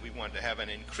decided that we wanted to have an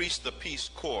Increase the Peace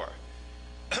Corps.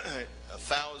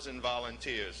 1,000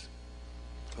 volunteers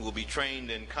who will be trained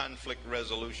in conflict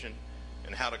resolution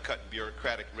and how to cut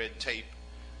bureaucratic red tape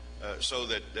so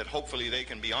that hopefully they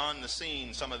can be on the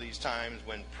scene some of these times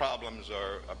when problems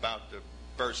are about to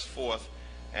burst forth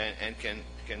and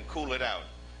can cool it out.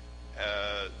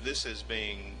 This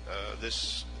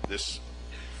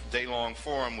day-long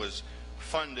forum was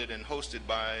funded and hosted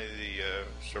by the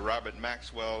Sir Robert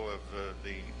Maxwell, of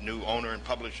the new owner and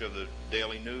publisher of the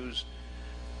Daily News.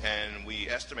 And we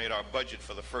estimate our budget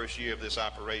for the first year of this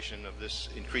operation, of this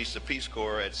Increase the Peace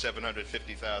Corps, at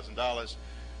 $750,000,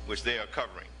 which they are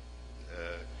covering.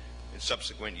 In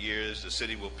subsequent years, the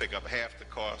city will pick up half the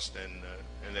cost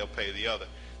and they'll pay the other.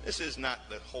 This is not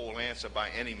the whole answer by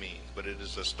any means, but it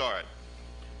is a start.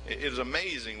 It is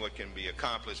amazing what can be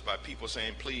accomplished by people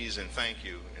saying please and thank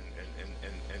you,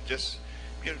 and just,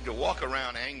 you know, to walk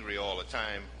around angry all the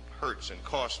time hurts and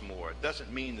costs more. It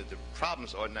doesn't mean that the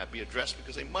problems ought not be addressed,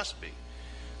 because they must be.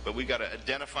 But we've got to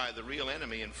identify the real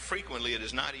enemy, and frequently it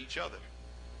is not each other.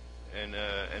 And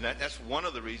that's one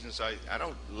of the reasons I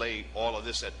don't lay all of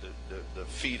this at the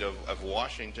feet of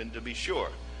Washington, to be sure,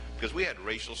 because we had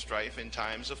racial strife in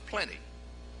times of plenty.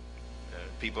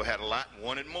 People had a lot and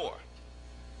wanted more.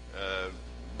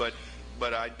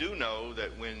 But I do know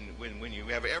that when you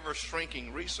have ever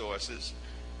shrinking resources,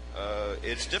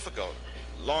 it's difficult.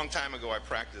 Long time ago I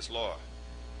practiced law,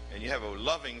 and you have a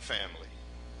loving family,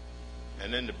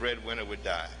 and then the breadwinner would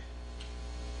die.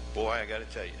 Boy, I got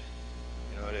to tell you,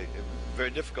 they're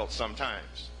very difficult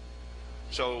sometimes.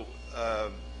 So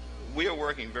we are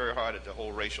working very hard at the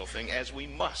whole racial thing, as we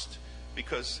must,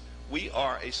 because we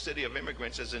are a city of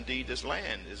immigrants, as indeed this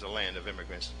land is a land of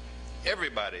immigrants.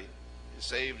 Everybody,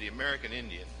 save the American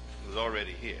Indian, who's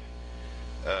already here,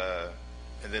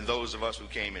 and then those of us who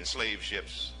came in slave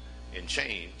ships in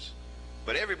chains,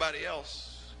 but everybody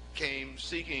else came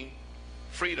seeking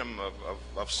freedom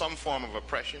of some form of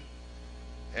oppression,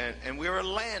 and we're a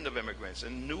land of immigrants,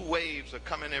 and new waves are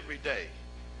coming every day,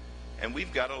 and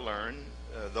we've got to learn,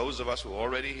 those of us who are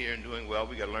already here and doing well,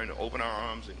 we've got to learn to open our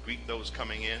arms and greet those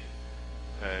coming in,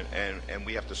 and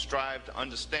we have to strive to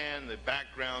understand the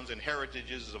backgrounds and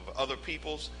heritages of other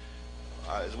peoples.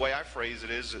 The way I phrase it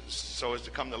is so as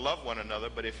to come to love one another,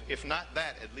 but if not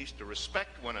that, at least to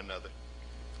respect one another.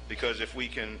 Because if we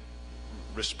can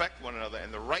respect one another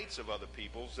and the rights of other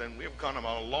peoples, then we've come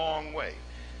a long way.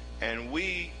 And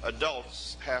we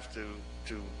adults have to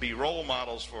be role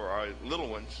models for our little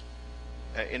ones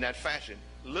in that fashion.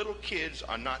 Little kids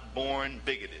are not born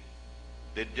bigoted.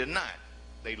 They're not.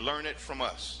 They learn it from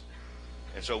us.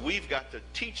 And so we've got to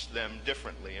teach them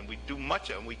differently, and we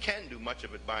can do much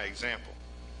of it by example.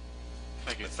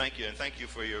 Thank you. Thank you, and thank you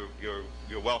for your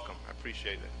welcome. I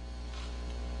appreciate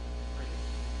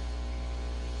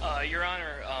it. Your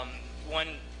Honor,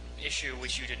 one issue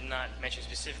which you did not mention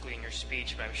specifically in your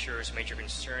speech, but I'm sure is a major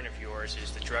concern of yours,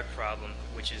 is the drug problem,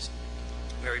 which is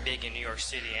very big in New York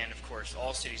City and, of course,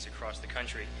 all cities across the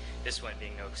country, this one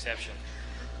being no exception.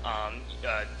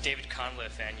 David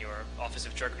Conliffe and your Office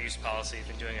of Drug Abuse Policy have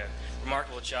been doing a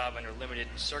remarkable job under limited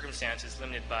circumstances,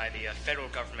 limited by the federal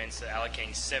government's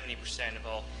allocating 70% of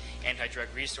all anti-drug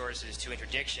resources to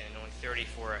interdiction and only 30%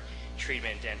 for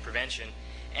treatment and prevention.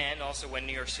 And also, when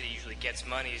New York City usually gets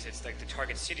monies, it's like the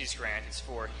Target Cities grant. It's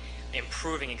for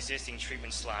improving existing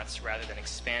treatment slots rather than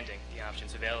expanding the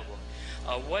options available.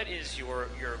 What is your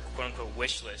quote-unquote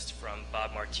wish list from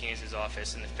Bob Martinez's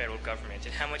office and the federal government,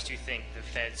 and how much do you think the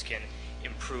feds can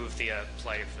improve the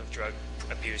plight of drug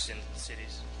abuse in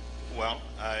cities? Well,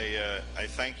 I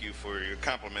thank you for your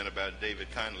compliment about David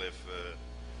Conliffe,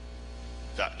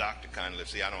 Dr. Conliffe.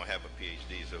 See, I don't have a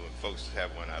PhD, so when folks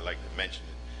have one, I like to mention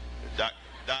it.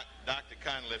 Dr.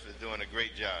 Conliffe is doing a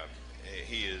great job.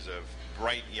 He is a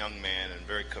bright young man and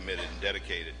very committed and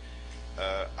dedicated.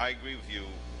 I agree with you.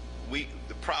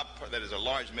 That is a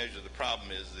large measure of the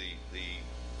problem is the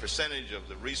percentage of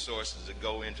the resources that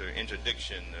go into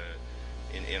interdiction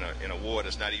in a war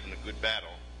that's not even a good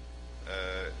battle.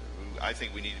 I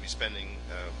think we need to be spending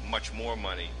much more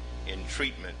money in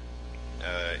treatment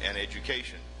and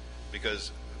education,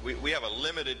 because we have a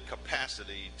limited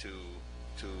capacity to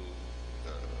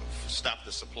stop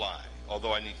the supply,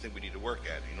 although I think we need to work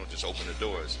at it. You don't just open the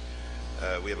doors.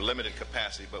 We have a limited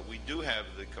capacity, but we do have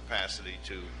the capacity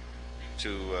to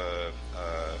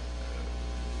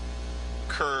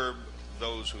curb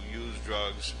those who use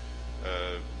drugs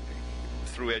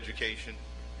through education,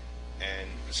 and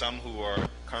some who are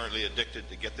currently addicted,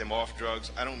 to get them off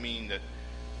drugs. I don't mean that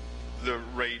the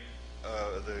rate,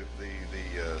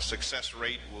 the success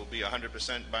rate will be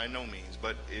 100% by no means,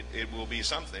 but it will be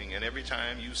something. And every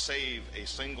time you save a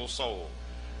single soul,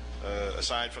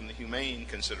 aside from the humane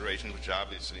consideration, which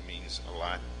obviously means a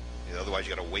lot, otherwise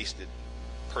you got a wasted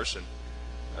person,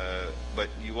 but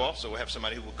you also have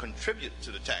somebody who will contribute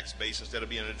to the tax base instead of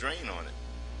being a drain on it.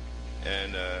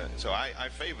 And so I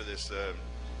favor this.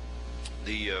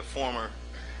 The former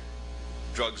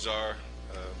drug czar,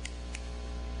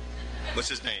 what's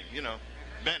his name?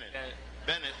 Bennett.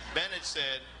 Bennett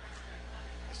said,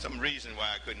 some reason why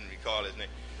I couldn't recall his name.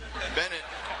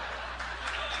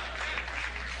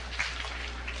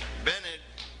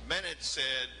 Bennett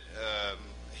said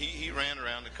he ran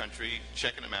around the country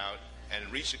checking them out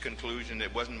and reached a conclusion there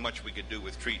wasn't much we could do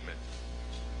with treatment.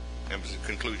 That was the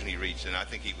conclusion he reached, and I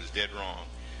think he was dead wrong.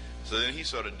 So then he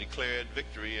sort of declared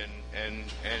victory and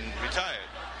retired.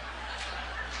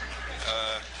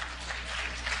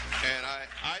 And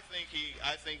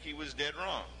I think he was dead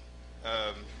wrong.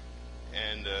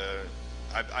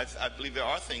 I believe there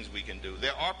are things we can do.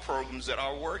 There are programs that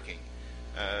are working.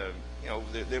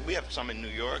 We have some in New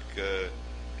York,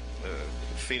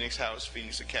 Phoenix House,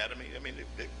 Phoenix Academy. I mean,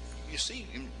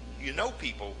 you know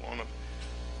people on a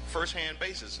first-hand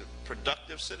basis,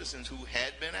 productive citizens who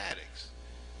had been addicts.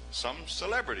 Some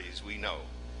celebrities we know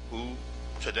who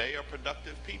today are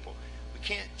productive people. We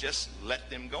can't just let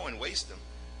them go and waste them.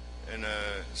 And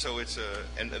so it's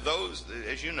and those,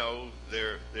 as you know,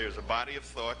 there's a body of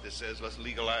thought that says let's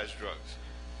legalize drugs,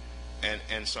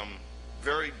 and some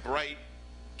very bright,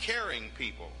 caring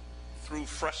people through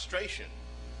frustration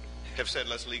have said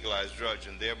let's legalize drugs,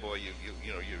 and thereby you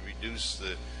reduce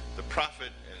the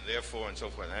profit and therefore and so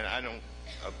forth. And I don't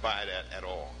abide that at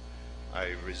all.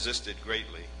 I resist it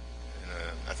greatly, and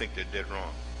I think they're dead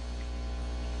wrong.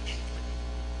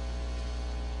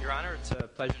 Your Honor, it's a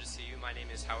pleasure to see you. My name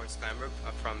is Howard Sklamberg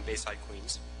from Bayside,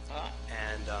 Queens.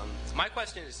 And my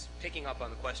question is picking up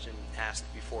on the question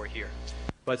asked before here,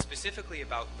 but specifically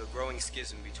about the growing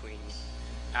schism between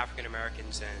African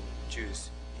Americans and Jews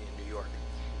in New York.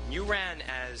 You ran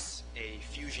as a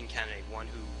fusion candidate, one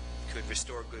who could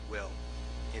restore goodwill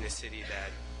in a city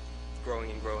that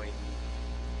growing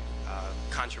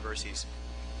controversies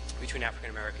between African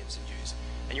Americans and Jews.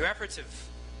 And your efforts have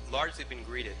largely been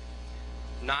greeted,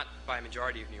 not by a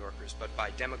majority of New Yorkers, but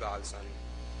by demagogues on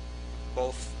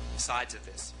both sides of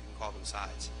this, if you can call them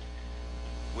sides,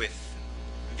 with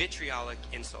vitriolic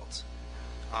insults.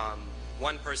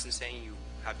 One person saying you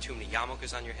have too many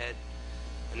yarmulkes on your head,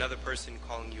 another person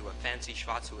calling you a fancy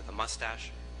schwarzer with a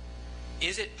mustache.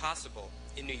 Is it possible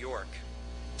in New York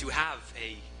to have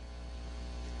a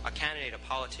candidate, a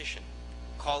politician,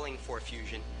 calling for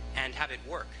fusion and have it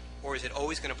work? Or is it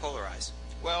always going to polarize?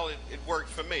 Well, it worked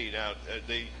for me. Now,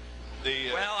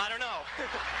 well, I don't know.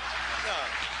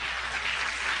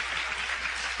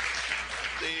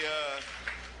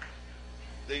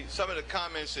 No. Some of the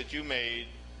comments that you made,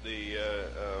 the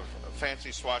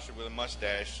fancy swasher with a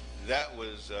mustache, that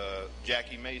was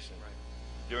Jackie Mason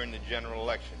during the general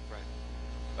election. Right.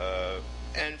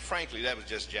 And frankly, that was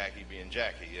just Jackie being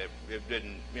Jackie. It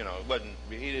didn't, it wasn't.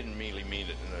 He didn't really mean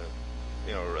it in a,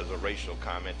 as a racial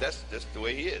comment. That's just the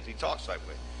way he is. He talks that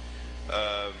way.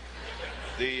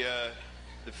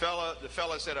 The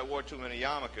fella said I wore too many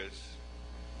yarmulkes.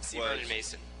 C. Vernon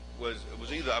Mason. was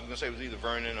either, I'm going to say it was either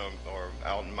Vernon or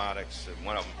Alton Maddox,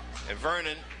 one of them. And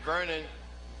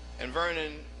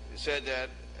Vernon said that,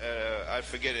 I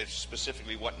forget it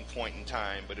specifically what point in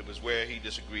time, but it was where he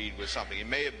disagreed with something. It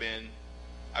may have been,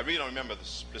 I really don't remember the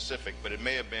specific, but it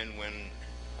may have been when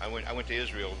I went to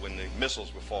Israel when the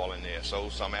missiles were falling there. So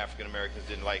some African Americans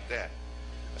didn't like that.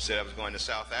 I said I was going to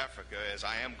South Africa, as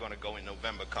I am going to go in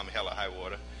November, come hell or high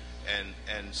water,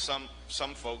 and some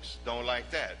folks don't like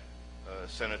that.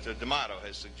 Senator D'Amato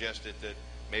has suggested that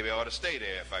maybe I ought to stay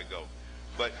there if I go,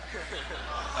 but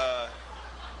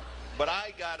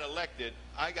I got elected.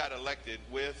 I got elected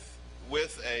with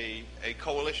a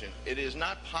coalition. It is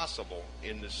not possible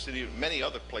in the city, many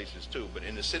other places too, but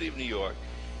in the city of New York,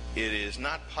 it is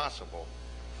not possible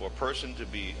for a person to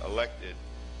be elected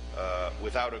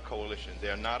without a coalition.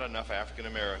 There are not enough African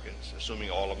Americans, assuming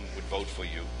all of them would vote for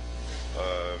you,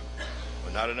 or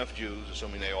not enough Jews,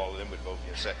 assuming all of them would vote for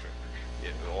you, etc.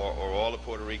 Or all the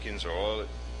Puerto Ricans, or all.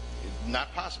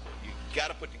 Not possible. You got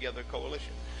to put together a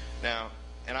coalition. Now,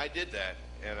 and I did that,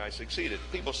 and I succeeded.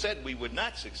 People said we would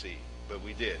not succeed, but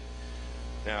we did.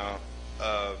 Now,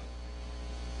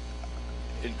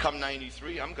 in come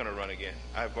 '93, I'm going to run again.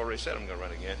 I've already said I'm going to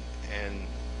run again, and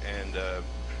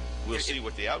we'll see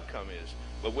what the outcome is.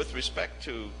 But with respect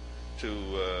to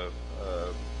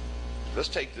let's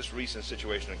take this recent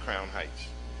situation in Crown Heights.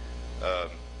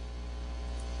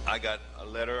 I got a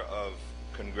letter of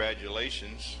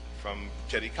congratulations from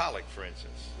Teddy Kollek, for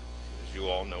instance. As you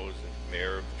all know, is the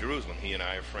mayor of Jerusalem. He and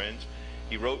I are friends.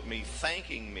 He wrote me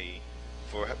thanking me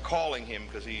for calling him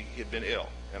because he had been ill,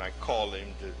 and I called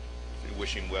him to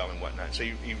wish him well and whatnot. So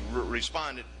he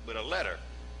responded with a letter,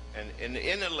 and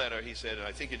in the letter he said,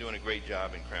 "I think you're doing a great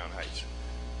job in Crown Heights."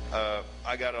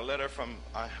 I got a letter from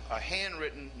a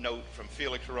handwritten note from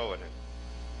Felix Rohatyn.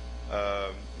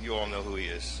 You all know who he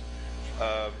is.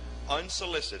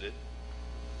 Unsolicited,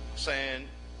 saying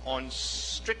on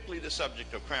strictly the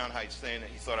subject of Crown Heights, saying that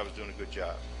he thought I was doing a good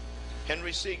job.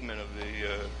 Henry Siegman of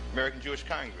the American Jewish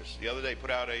Congress the other day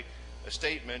put out a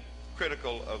statement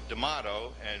critical of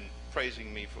D'Amato and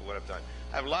praising me for what I've done.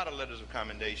 I have a lot of letters of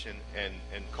commendation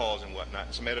and calls and whatnot,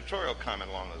 and some editorial comment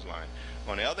along those lines.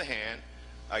 On the other hand,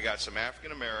 I got some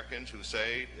African Americans who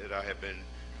say that I have been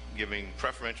giving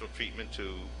preferential treatment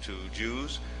to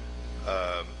Jews.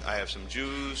 I have some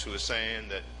Jews who are saying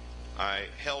that I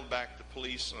held back the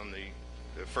police on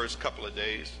the first couple of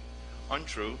days.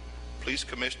 Untrue. Police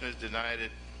commissioners denied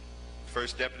it.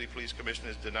 First deputy police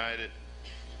commissioners denied it.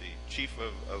 The chief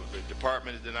of the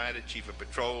department has denied it. Chief of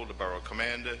patrol, the borough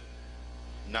commander.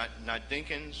 Not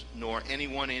Dinkins nor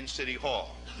anyone in City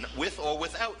Hall, with or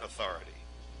without authority.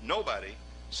 Nobody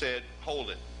said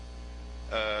hold it.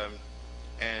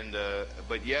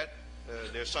 But yet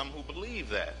there's some who believe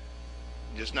that.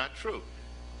 It's not true.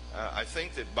 I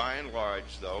think that by and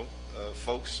large, though,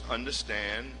 folks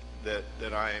understand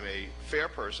that I am a fair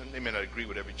person. They may not agree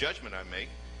with every judgment I make,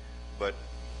 but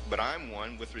I'm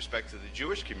one with respect to the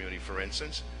Jewish community, for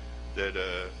instance, that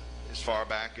as far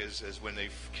back as when they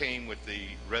came with the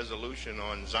resolution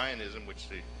on Zionism, which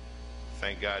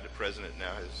thank God the president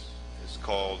now has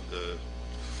called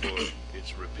for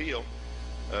its repeal,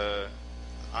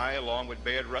 I, along with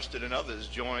Baird Rusted and others,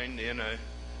 joined in a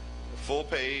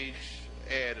full-page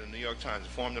ad in the New York Times,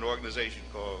 formed an organization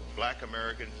called Black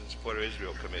Americans in Support of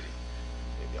Israel Committee,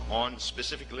 on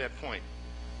specifically that point.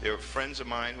 There were friends of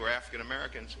mine who are African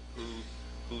Americans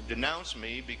who denounced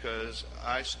me because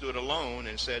I stood alone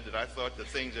and said that I thought the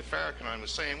things that Farrakhan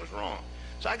was saying was wrong.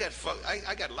 So I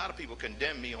got a lot of people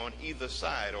condemn me on either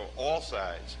side or all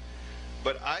sides.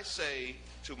 But I say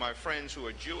to my friends who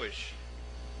are Jewish,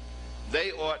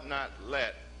 they ought not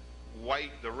let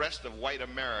the rest of white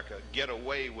America get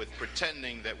away with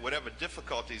pretending that whatever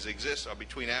difficulties exist are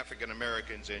between African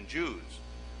Americans and Jews,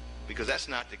 because that's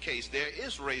not the case. There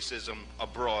is racism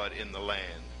abroad in the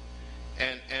land,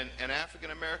 and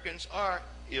African Americans are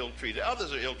ill-treated.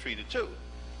 Others are ill-treated too.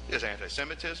 There's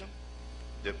anti-Semitism,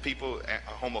 there are people,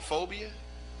 homophobia,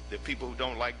 there are people who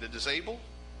don't like the disabled,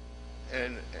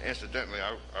 and incidentally,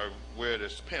 I wear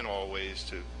this pin always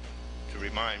to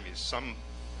remind me some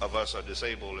of us are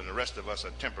disabled and the rest of us are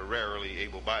temporarily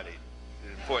able-bodied.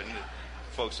 It's important that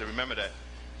folks to remember that.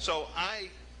 So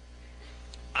I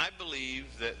believe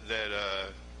that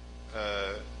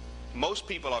most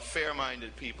people are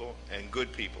fair-minded people and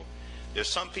good people. There's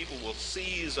some people will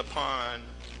seize upon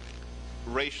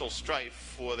racial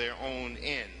strife for their own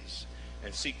ends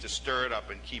and seek to stir it up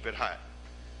and keep it hot.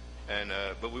 And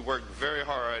but we worked very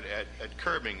hard at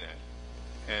curbing that.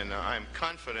 And I'm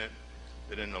confident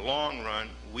that in the long run,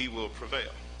 we will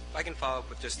prevail. If I can follow up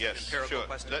with just an Yes, empirical sure.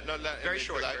 question. Very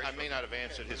short. I may not have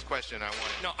answered his question. I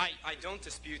wanted. No, I don't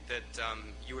dispute that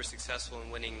you were successful in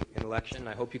winning an election.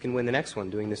 I hope you can win the next one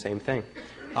doing the same thing.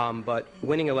 But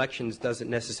winning elections doesn't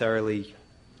necessarily,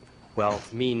 well,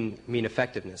 mean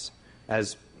effectiveness,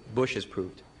 as Bush has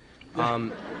proved. But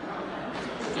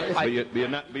you're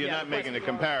not making a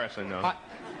comparison, though.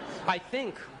 I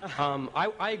think,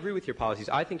 I agree with your policies.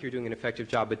 I think you're doing an effective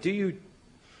job. But do you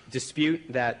dispute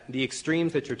that the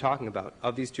extremes that you're talking about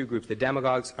of these two groups, the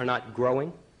demagogues, are not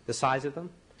growing, the size of them?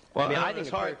 Well, I mean, I think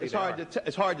it's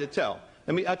hard to tell.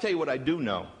 I'll tell you what I do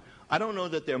know. I don't know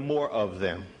that there are more of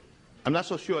them. I'm not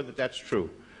so sure that that's true.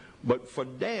 But for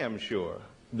damn sure,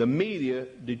 the media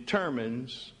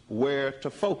determines where to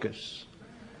focus.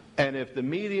 And if the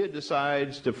media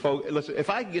decides to focus, listen, if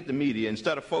I get the media,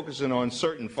 instead of focusing on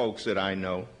certain folks that I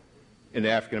know, in the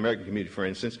African-American community, for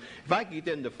instance, if I get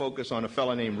them to focus on a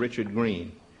fellow named Richard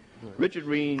Green. Richard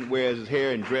Green wears his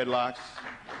hair in dreadlocks,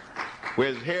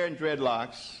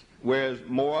 wears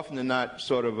more often than not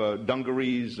sort of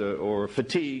dungarees or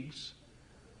fatigues.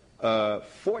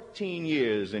 14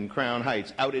 years in Crown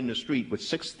Heights, out in the street with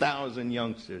 6,000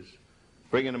 youngsters,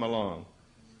 bringing them along.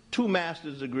 2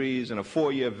 master's degrees and a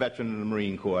 4-year veteran of the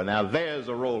Marine Corps. Now there's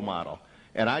a role model.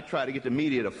 And I try to get the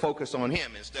media to focus on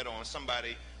him instead of on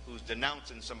somebody who's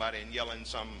denouncing somebody and yelling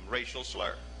some racial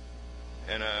slur.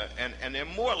 And they're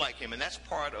more like him, and that's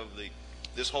part of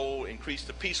this whole Increase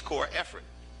the Peace Corps effort,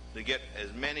 to get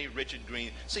as many Richard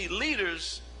Green. See,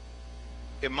 leaders,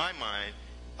 in my mind,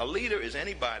 a leader is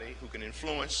anybody who can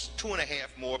influence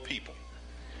 2.5 more people.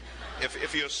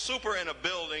 If you're super in a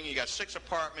building, you got 6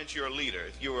 apartments, you're a leader.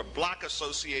 If you're a block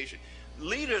association,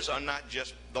 leaders are not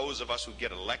just those of us who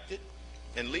get elected,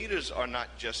 and leaders are not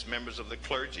just members of the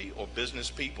clergy or business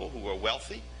people who are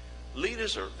wealthy.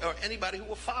 Leaders are anybody who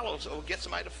will follow or get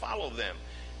somebody to follow them.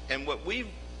 And what we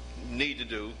need to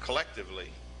do collectively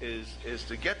is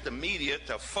to get the media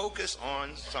to focus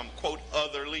on some, quote,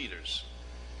 other leaders.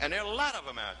 And there are a lot of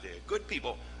them out there, good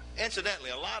people.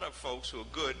 Incidentally, a lot of folks who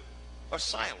are good are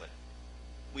silent.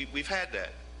 We've had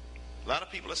that. A lot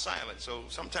of people are silent, so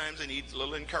sometimes they need a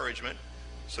little encouragement.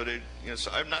 So that,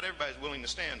 so not everybody's willing to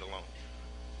stand alone.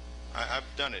 I've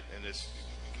done it, and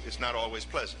it's not always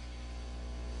pleasant.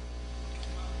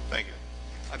 Thank you.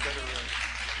 I better.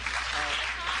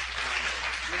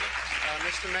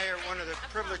 Mr. Mayor, one of the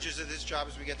privileges of this job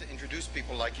is we get to introduce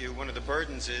people like you. One of the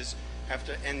burdens is have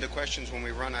to end the questions when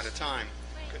we run out of time.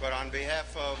 But on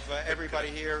behalf of everybody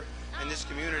here in this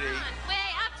community,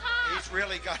 he's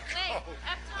really got to go.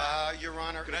 Your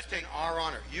Honor, it's been our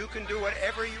honor. You can do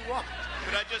whatever you want.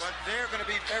 But they're going to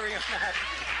be very unhappy.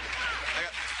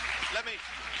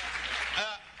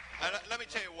 Let me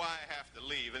tell you why I have to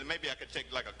leave, and maybe I could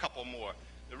take like a couple more.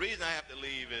 The reason I have to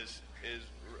leave is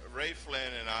Ray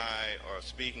Flynn and I are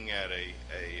speaking at a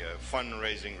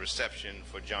fundraising reception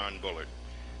for John Bullard,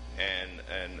 and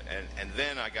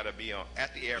then I got to be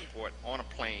at the airport on a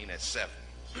plane at 7,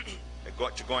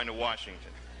 going to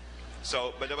Washington.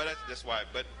 So, but that's why.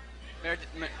 But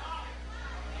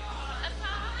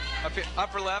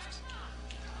upper left.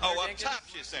 Oh, up top,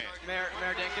 she's saying. Mayor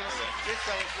Dinkins. This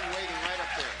fellow's been waiting right up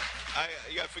there.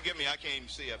 You got to forgive me. I can't even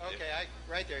see up there. Okay,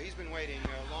 right there. He's been waiting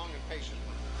long and patiently.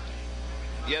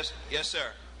 Yes,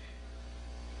 sir.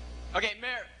 Okay,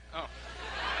 Mayor. Oh.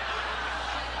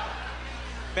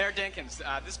 Mayor Dinkins,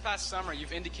 this past summer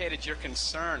you've indicated your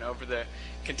concern over the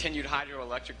continued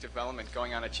hydroelectric development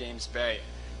going on at James Bay.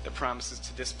 The promises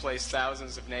to displace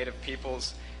thousands of native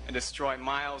peoples and destroy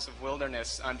miles of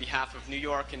wilderness on behalf of New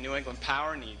York and New England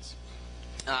power needs.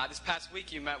 This past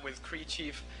week you met with Cree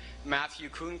Chief Matthew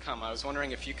Kuncum. I was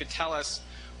wondering if you could tell us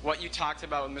what you talked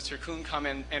about with Mr.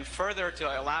 Kuncum and further to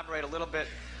elaborate a little bit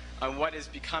on what is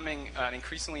becoming an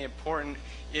increasingly important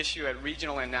issue at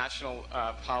regional and national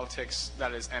politics,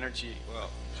 that is energy. Well,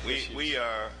 we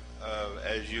are,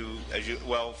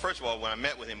 well, first of all, when I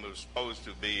met with him, it was supposed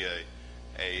to be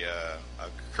a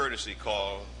courtesy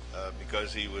call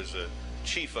because he was a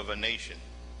chief of a nation,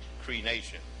 Cree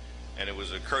Nation. And it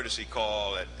was a courtesy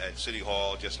call at City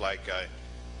Hall, just like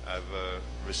I've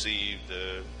received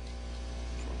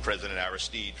President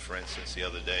Aristide, for instance, the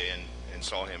other day, and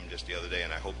saw him just the other day,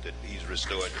 and I hope that he's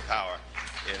restored to power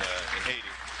in Haiti.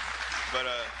 But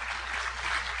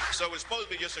so it was supposed to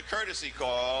be just a courtesy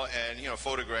call, and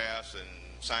photographs and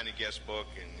sign a guest book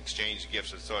and exchange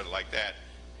gifts and sort of like that.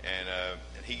 And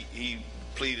he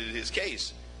pleaded his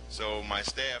case. So my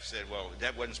staff said, well,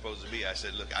 that wasn't supposed to be. I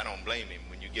said, look, I don't blame him.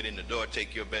 When you get in the door,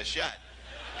 take your best shot.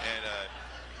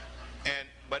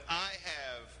 But I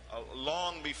have,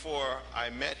 long before I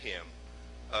met him,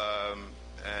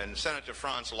 and Senator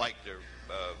Franz Leichter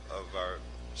of our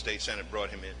state senate brought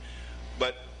him in.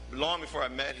 But long before I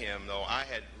met him, though, I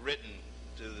had written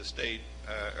to the state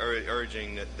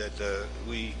urging that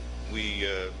we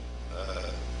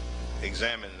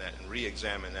examine that and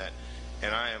re-examine that,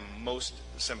 and I am most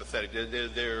sympathetic.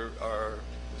 There's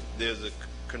the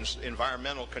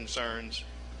environmental concerns,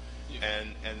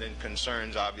 and then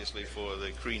concerns obviously for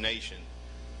the Cree Nation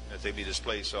that they be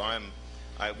displaced. So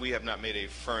we have not made a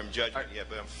firm judgment yet,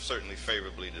 but I'm certainly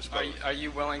favorably disposed. Are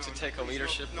you willing to take a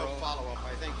leadership role? No follow-up.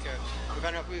 I think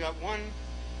we got one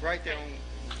right there.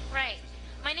 Right.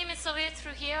 My name is Sylvia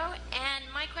Trujillo, and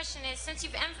my question is, since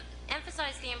you've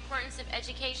emphasized the importance of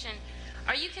education,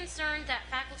 are you concerned that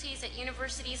faculties at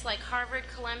universities like Harvard,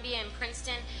 Columbia, and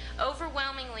Princeton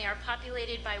overwhelmingly are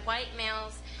populated by white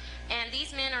males, and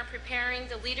these men are preparing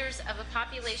the leaders of a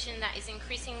population that is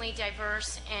increasingly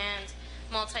diverse and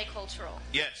multicultural?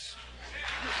 Yes.